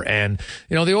took over. And,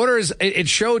 you know, the Oilers, it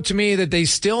showed to me that they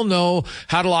still know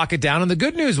how to lock it down. And the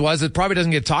good news was, it probably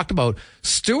doesn't get talked about,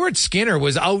 Stuart Skinner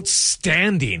was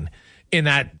outstanding in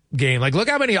that game. Like, look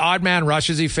how many odd man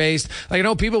rushes he faced. Like, I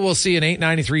know people will see an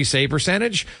 .893 save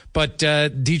percentage, but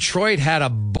Detroit had a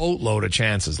boatload of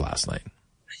chances last night.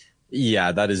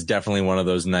 Yeah, that is definitely one of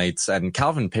those nights. And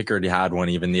Calvin Pickard had one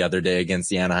even the other day against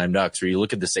the Anaheim Ducks, where you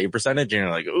look at the save percentage and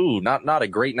you're like, ooh, not a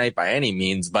great night by any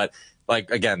means. But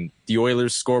like, again, the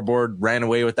Oilers scoreboard ran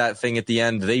away with that thing at the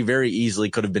end. They very easily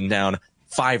could have been down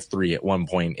 5-3 at one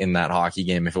point in that hockey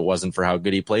game if it wasn't for how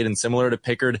good he played. And similar to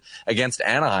Pickard against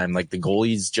Anaheim, like, the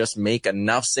goalies just make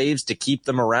enough saves to keep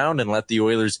them around and let the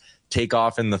Oilers take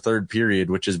off in the third period,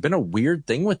 which has been a weird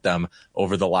thing with them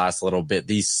over the last little bit.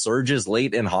 These surges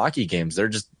late in hockey games, they're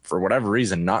just, for whatever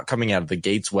reason, not coming out of the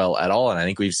gates well at all. And I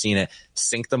think we've seen it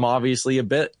sink them obviously a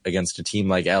bit against a team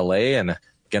like LA, and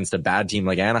against a bad team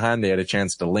like Anaheim, they had a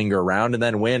chance to linger around and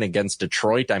then win. Against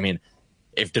Detroit, I mean,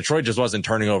 if Detroit just wasn't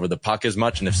turning over the puck as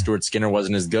much, and if Stuart Skinner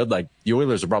wasn't as good, like, the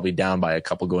Oilers are probably down by a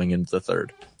couple going into the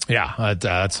third. Yeah,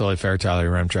 that's totally fair.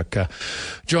 Tyler Remchuk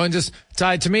joins us.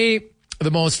 Ty, to me,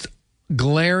 the most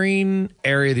glaring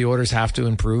area the Oilers have to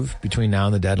improve between now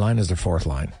and the deadline is their fourth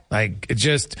line. Like, it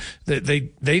just,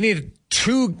 they need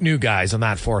two new guys on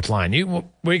that fourth line.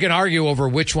 We can argue over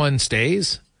which one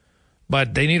stays,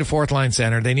 but they need a fourth line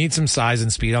center. They need some size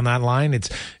and speed on that line. It's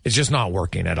just not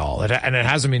working at all. And it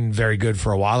hasn't been very good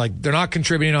for a while. Like, they're not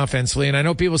contributing offensively. And I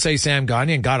know people say Sam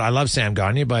Gagner, and God, I love Sam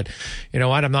Gagner, but you know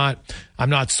what? I'm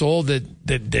not sold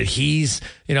that he's,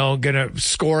 you know, going to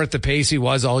score at the pace he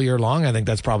was all year long. I think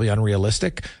that's probably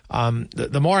unrealistic.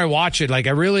 The more I watch it, like,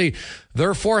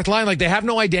 their fourth line, like, they have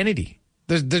no identity.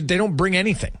 They don't bring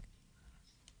anything.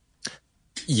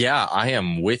 Yeah, I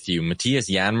am with you. Matthias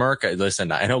Janmark,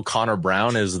 listen, I know Connor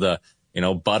Brown is the, you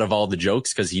know, butt of all the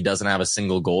jokes because he doesn't have a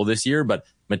single goal this year, but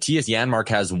Matthias Janmark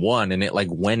has one, and it like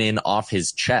went in off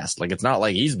his chest. Like, it's not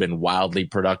like he's been wildly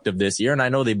productive this year. And I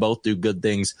know they both do good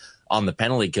things on the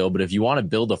penalty kill, but if you want to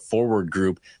build a forward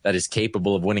group that is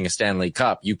capable of winning a Stanley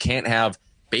Cup, you can't have,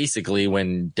 basically,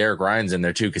 when Derek Ryan's in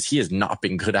there too, because he has not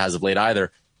been good as of late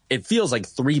either, it feels like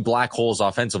three black holes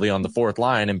offensively on the fourth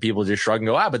line, and people just shrug and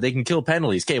go, but they can kill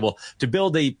penalties. Okay, well, to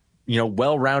build a, you know,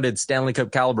 well-rounded Stanley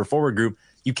Cup caliber forward group,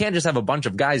 you can't just have a bunch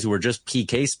of guys who are just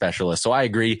PK specialists. So I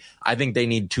agree. I think they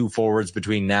need two forwards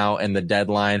between now and the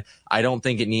deadline. I don't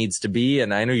think it needs to be,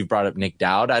 and I know you've brought up Nick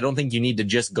Dowd, I don't think you need to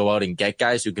just go out and get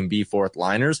guys who can be fourth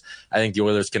liners. I think the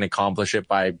Oilers can accomplish it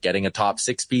by getting a top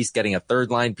six piece, getting a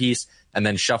third line piece, and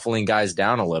then shuffling guys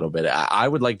down a little bit. I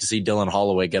would like to see Dylan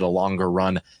Holloway get a longer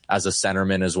run as a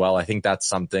centerman as well. I think that's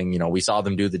something, you know, we saw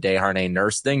them do the Desharnais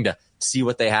Nurse thing to see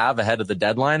what they have ahead of the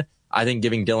deadline. I think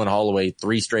giving Dylan Holloway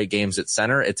 3 straight games at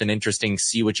center, it's an interesting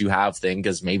see what you have thing,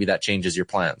 because maybe that changes your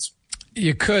plans.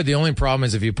 You could. The only problem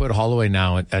is if you put Holloway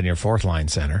now at your fourth line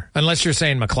center, unless you're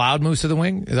saying McLeod moves to the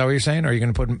wing. Is that what you're saying? Or are you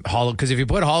going to put Holloway? Because if you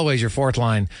put Holloway as your fourth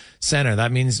line center,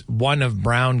 that means one of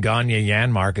Brown, Gagner,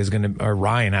 Janmark is going to, or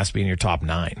Ryan has to be in your top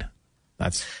 9.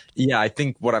 Yeah, I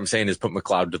think what I'm saying is put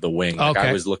McLeod to the wing. Like, okay.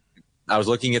 I was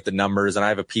looking at the numbers, and I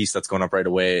have a piece that's going up right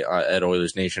away at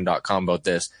OilersNation.com about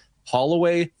this.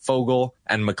 Holloway, Fogle,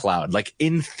 and McLeod. Like,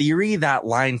 in theory, that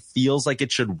line feels like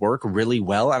it should work really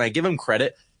well, and I give them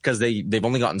credit because they've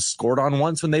only gotten scored on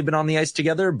once when they've been on the ice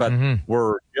together, but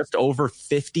we're just over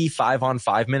 50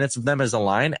 5-on-5 minutes of them as a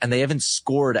line, and they haven't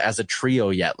scored as a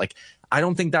trio yet. Like, I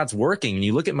don't think that's working. And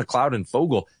you look at McLeod and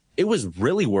Fogle, it was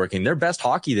really working. Their best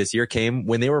hockey this year came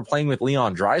when they were playing with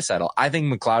Leon Draisaitl. I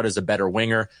think McLeod is a better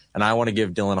winger, and I want to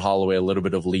give Dylan Holloway a little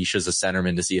bit of leash as a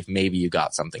centerman to see if maybe you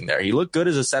got something there. He looked good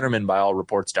as a centerman by all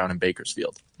reports down in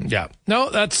Bakersfield. Yeah. No,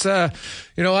 that's,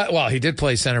 you know what? Well, he did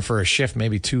play center for a shift,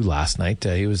 maybe 2 last night.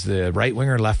 He was the right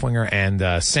winger, left winger,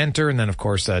 and center, and then, of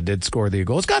course, did score the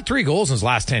goal. He's got 3 goals in his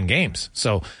last 10 games.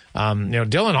 So, you know,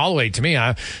 Dylan Holloway, to me,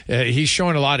 he's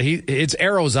showing a lot of, it's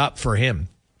arrows up for him.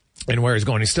 And where he's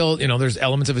going, he's still, you know, there's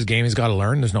elements of his game he's got to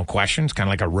learn. There's no question. It's kind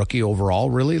of like a rookie overall,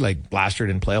 really. Like, last year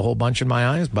didn't play a whole bunch in my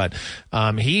eyes, but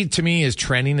he, to me, is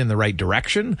trending in the right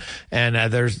direction.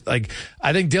 And there's, like,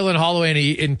 I think Dylan Holloway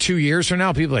in 2 years from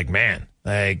now, people are like, man,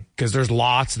 because there's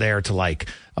lots there to like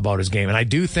about his game. And I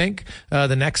do think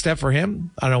the next step for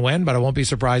him, I don't know when, but I won't be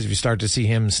surprised if you start to see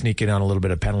him sneaking on a little bit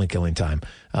of penalty killing time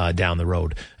down the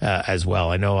road as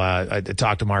well. I know I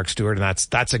talked to Mark Stewart, and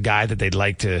that's a guy that they'd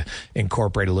like to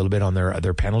incorporate a little bit on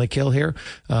their penalty kill here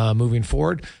moving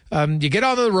forward. You get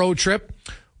on the road trip.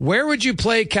 Where would you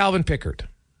play Calvin Pickard?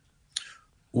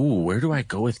 Ooh, where do I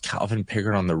go with Calvin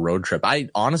Pickard on the road trip? I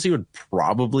honestly would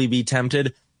probably be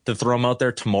tempted to throw him out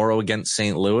there tomorrow against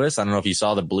St. Louis. I don't know if you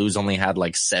saw the Blues only had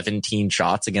like 17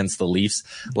 shots against the Leafs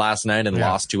last night and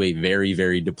lost to a very,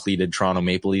 very depleted Toronto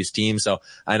Maple Leafs team. So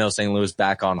I know St. Louis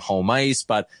back on home ice,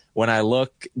 but when I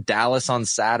look Dallas on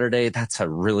Saturday, that's a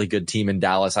really good team in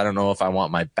Dallas. I don't know if I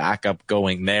want my backup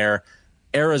going there.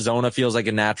 Arizona feels like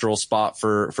a natural spot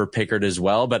for Pickard as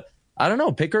well, but I don't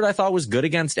know. Pickard, I thought, was good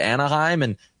against Anaheim.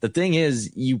 And the thing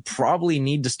is, you probably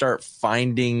need to start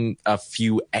finding a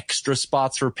few extra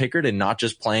spots for Pickard and not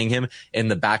just playing him in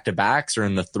the back-to-backs or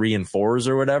in the 3 and 4s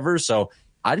or whatever. So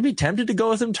I'd be tempted to go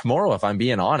with him tomorrow, if I'm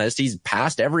being honest. He's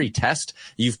passed every test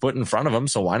you've put in front of him.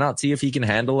 So why not see if he can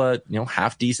handle a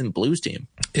half-decent Blues team?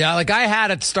 Yeah, like I had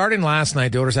it starting last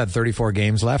night. The Oilers had 34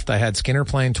 games left. I had Skinner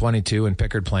playing 22 and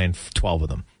Pickard playing 12 of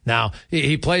them. Now,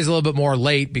 he plays a little bit more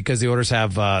late because the Oilers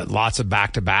have lots of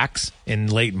back-to-backs in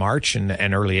late March and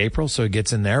early April, so he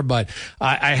gets in there. But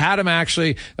I had him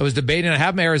actually, I was debating, I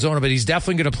have him in Arizona, but he's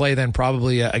definitely going to play then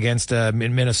probably against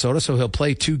Minnesota, so he'll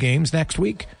play 2 games next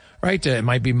week. Right? It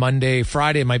might be Monday,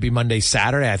 Friday. It might be Monday,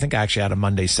 Saturday. I think I actually had a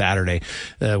Monday, Saturday,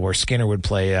 where Skinner would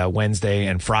play Wednesday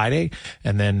and Friday.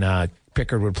 And then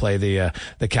Pickard would play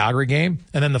the Calgary game.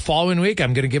 And then the following week,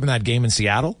 I'm going to give him that game in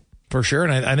Seattle for sure.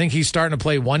 And I think he's starting to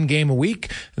play 1 game a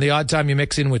week. And the odd time you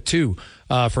mix in with 2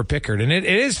 for Pickard. And it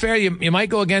is fair. You might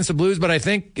go against the Blues, but I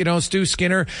think, Stu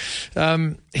Skinner,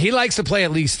 he likes to play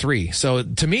at least 3. So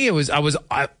to me,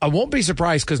 I won't be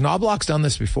surprised because Knobloch's done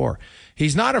this before.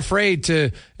 He's not afraid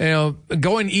to,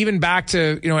 going even back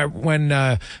to,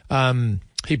 when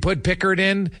he put Pickard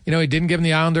in, he didn't give him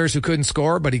the Islanders who couldn't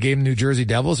score, but he gave him New Jersey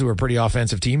Devils who were a pretty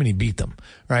offensive team and he beat them,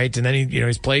 right? And then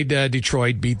he's played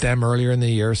Detroit, beat them earlier in the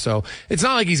year. So it's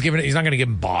not like he's not going to give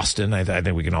him Boston. I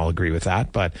think we can all agree with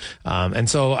that. But, and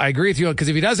so I agree with you because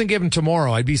if he doesn't give him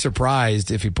tomorrow, I'd be surprised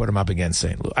if he put him up against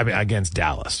against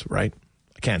Dallas, right?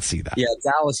 Can't see that. Yeah,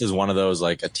 Dallas is one of those,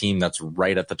 like a team that's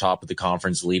right at the top of the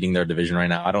conference leading their division right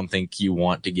now. I don't think you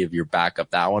want to give your backup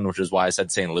that one, which is why I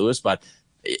said St. Louis, but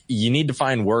you need to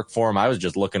find work for him. I was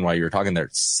just looking while you were talking there.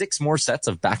 6 more sets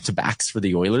of back-to-backs for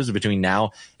the Oilers between now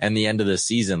and the end of the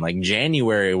season. Like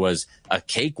January was a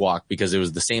cakewalk because it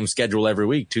was the same schedule every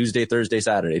week. Tuesday, Thursday,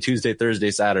 Saturday, Tuesday,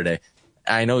 Thursday, Saturday.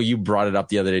 I know you brought it up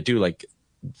the other day too, like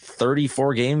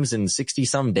 34 games in 60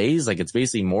 some days. Like it's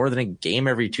basically more than a game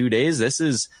every 2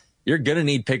 days. You're going to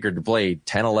need Pickard to play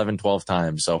 10, 11, 12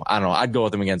 times. So I don't know. I'd go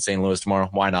with him against St. Louis tomorrow.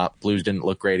 Why not? Blues didn't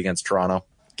look great against Toronto.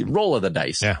 Roll of the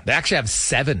dice. Yeah. They actually have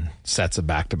 7 sets of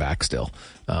back-to-back still,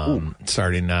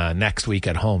 starting next week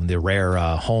at home, the rare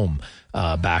home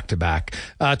back-to-back.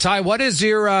 Ty, what is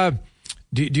your,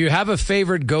 do you have a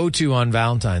favorite go-to on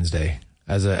Valentine's Day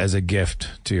as a gift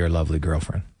to your lovely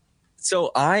girlfriend?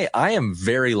 So I am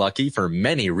very lucky for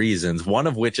many reasons, one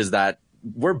of which is that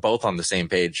we're both on the same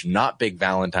page, not big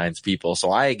Valentine's people.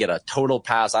 So I get a total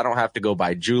pass. I don't have to go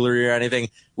buy jewelry or anything.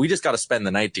 We just got to spend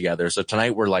the night together. So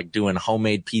tonight we're like doing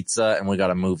homemade pizza and we got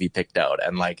a movie picked out.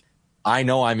 And like, I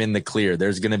know I'm in the clear.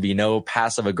 There's going to be no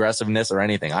passive aggressiveness or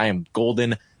anything. I am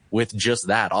golden with just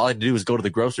that. All I had to do was go to the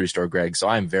grocery store, Greg. So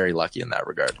I'm very lucky in that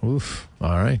regard. Oof.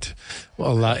 All right.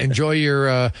 Well, enjoy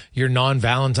your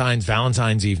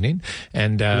Valentine's evening.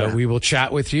 And we will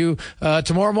chat with you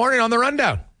tomorrow morning on the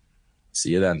Rundown.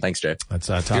 See you then. Thanks, Jay. That's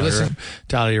Tyler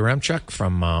Yaremchuk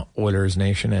from Oilers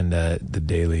Nation and the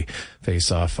Daily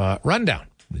Faceoff Rundown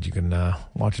that you can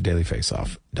watch at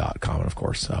dailyfaceoff.com and, of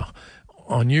course,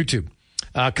 on YouTube.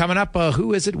 Coming up,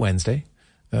 Who Is It Wednesday?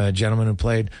 A gentleman who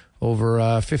played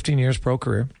over 15 years pro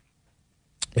career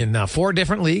in 4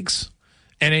 different leagues,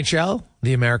 NHL,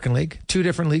 the American League, 2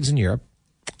 different leagues in Europe.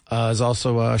 Is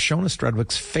also Shona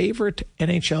Strudwick's favorite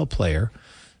NHL player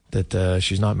that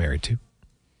she's not married to.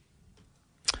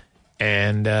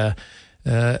 And a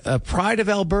pride of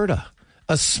Alberta,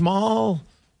 a small,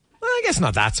 well, I guess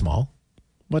not that small,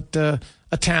 but a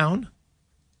town,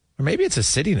 or maybe it's a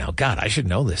city now. God, I should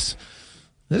know this.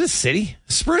 Is it a city?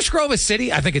 Spruce Grove a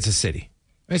city? I think it's a city.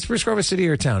 Is Spruce Grove a city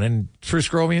or a town? And Spruce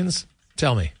Grovians,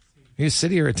 tell me, are you a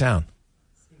city or a town?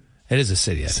 It is a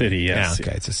city. City, yes. Yeah,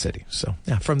 okay, it's a city. So,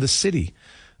 yeah, from the city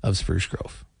of Spruce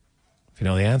Grove. You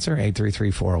know the answer?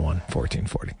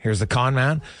 833-401-1440. Here's the Con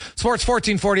Man. Sports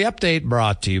 1440 update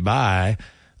brought to you by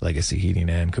Legacy Heating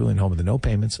and Cooling, home of the no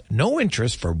payments, no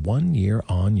interest for 1 year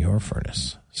on your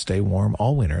furnace. Stay warm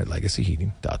all winter at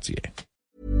legacyheating.ca.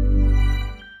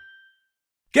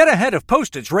 Get ahead of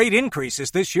postage rate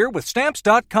increases this year with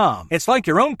Stamps.com. It's like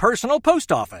your own personal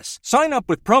post office. Sign up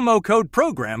with promo code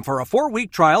PROGRAM for a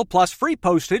 4-week trial plus free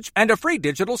postage and a free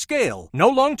digital scale. No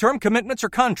long-term commitments or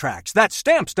contracts. That's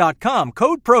Stamps.com,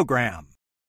 code PROGRAM.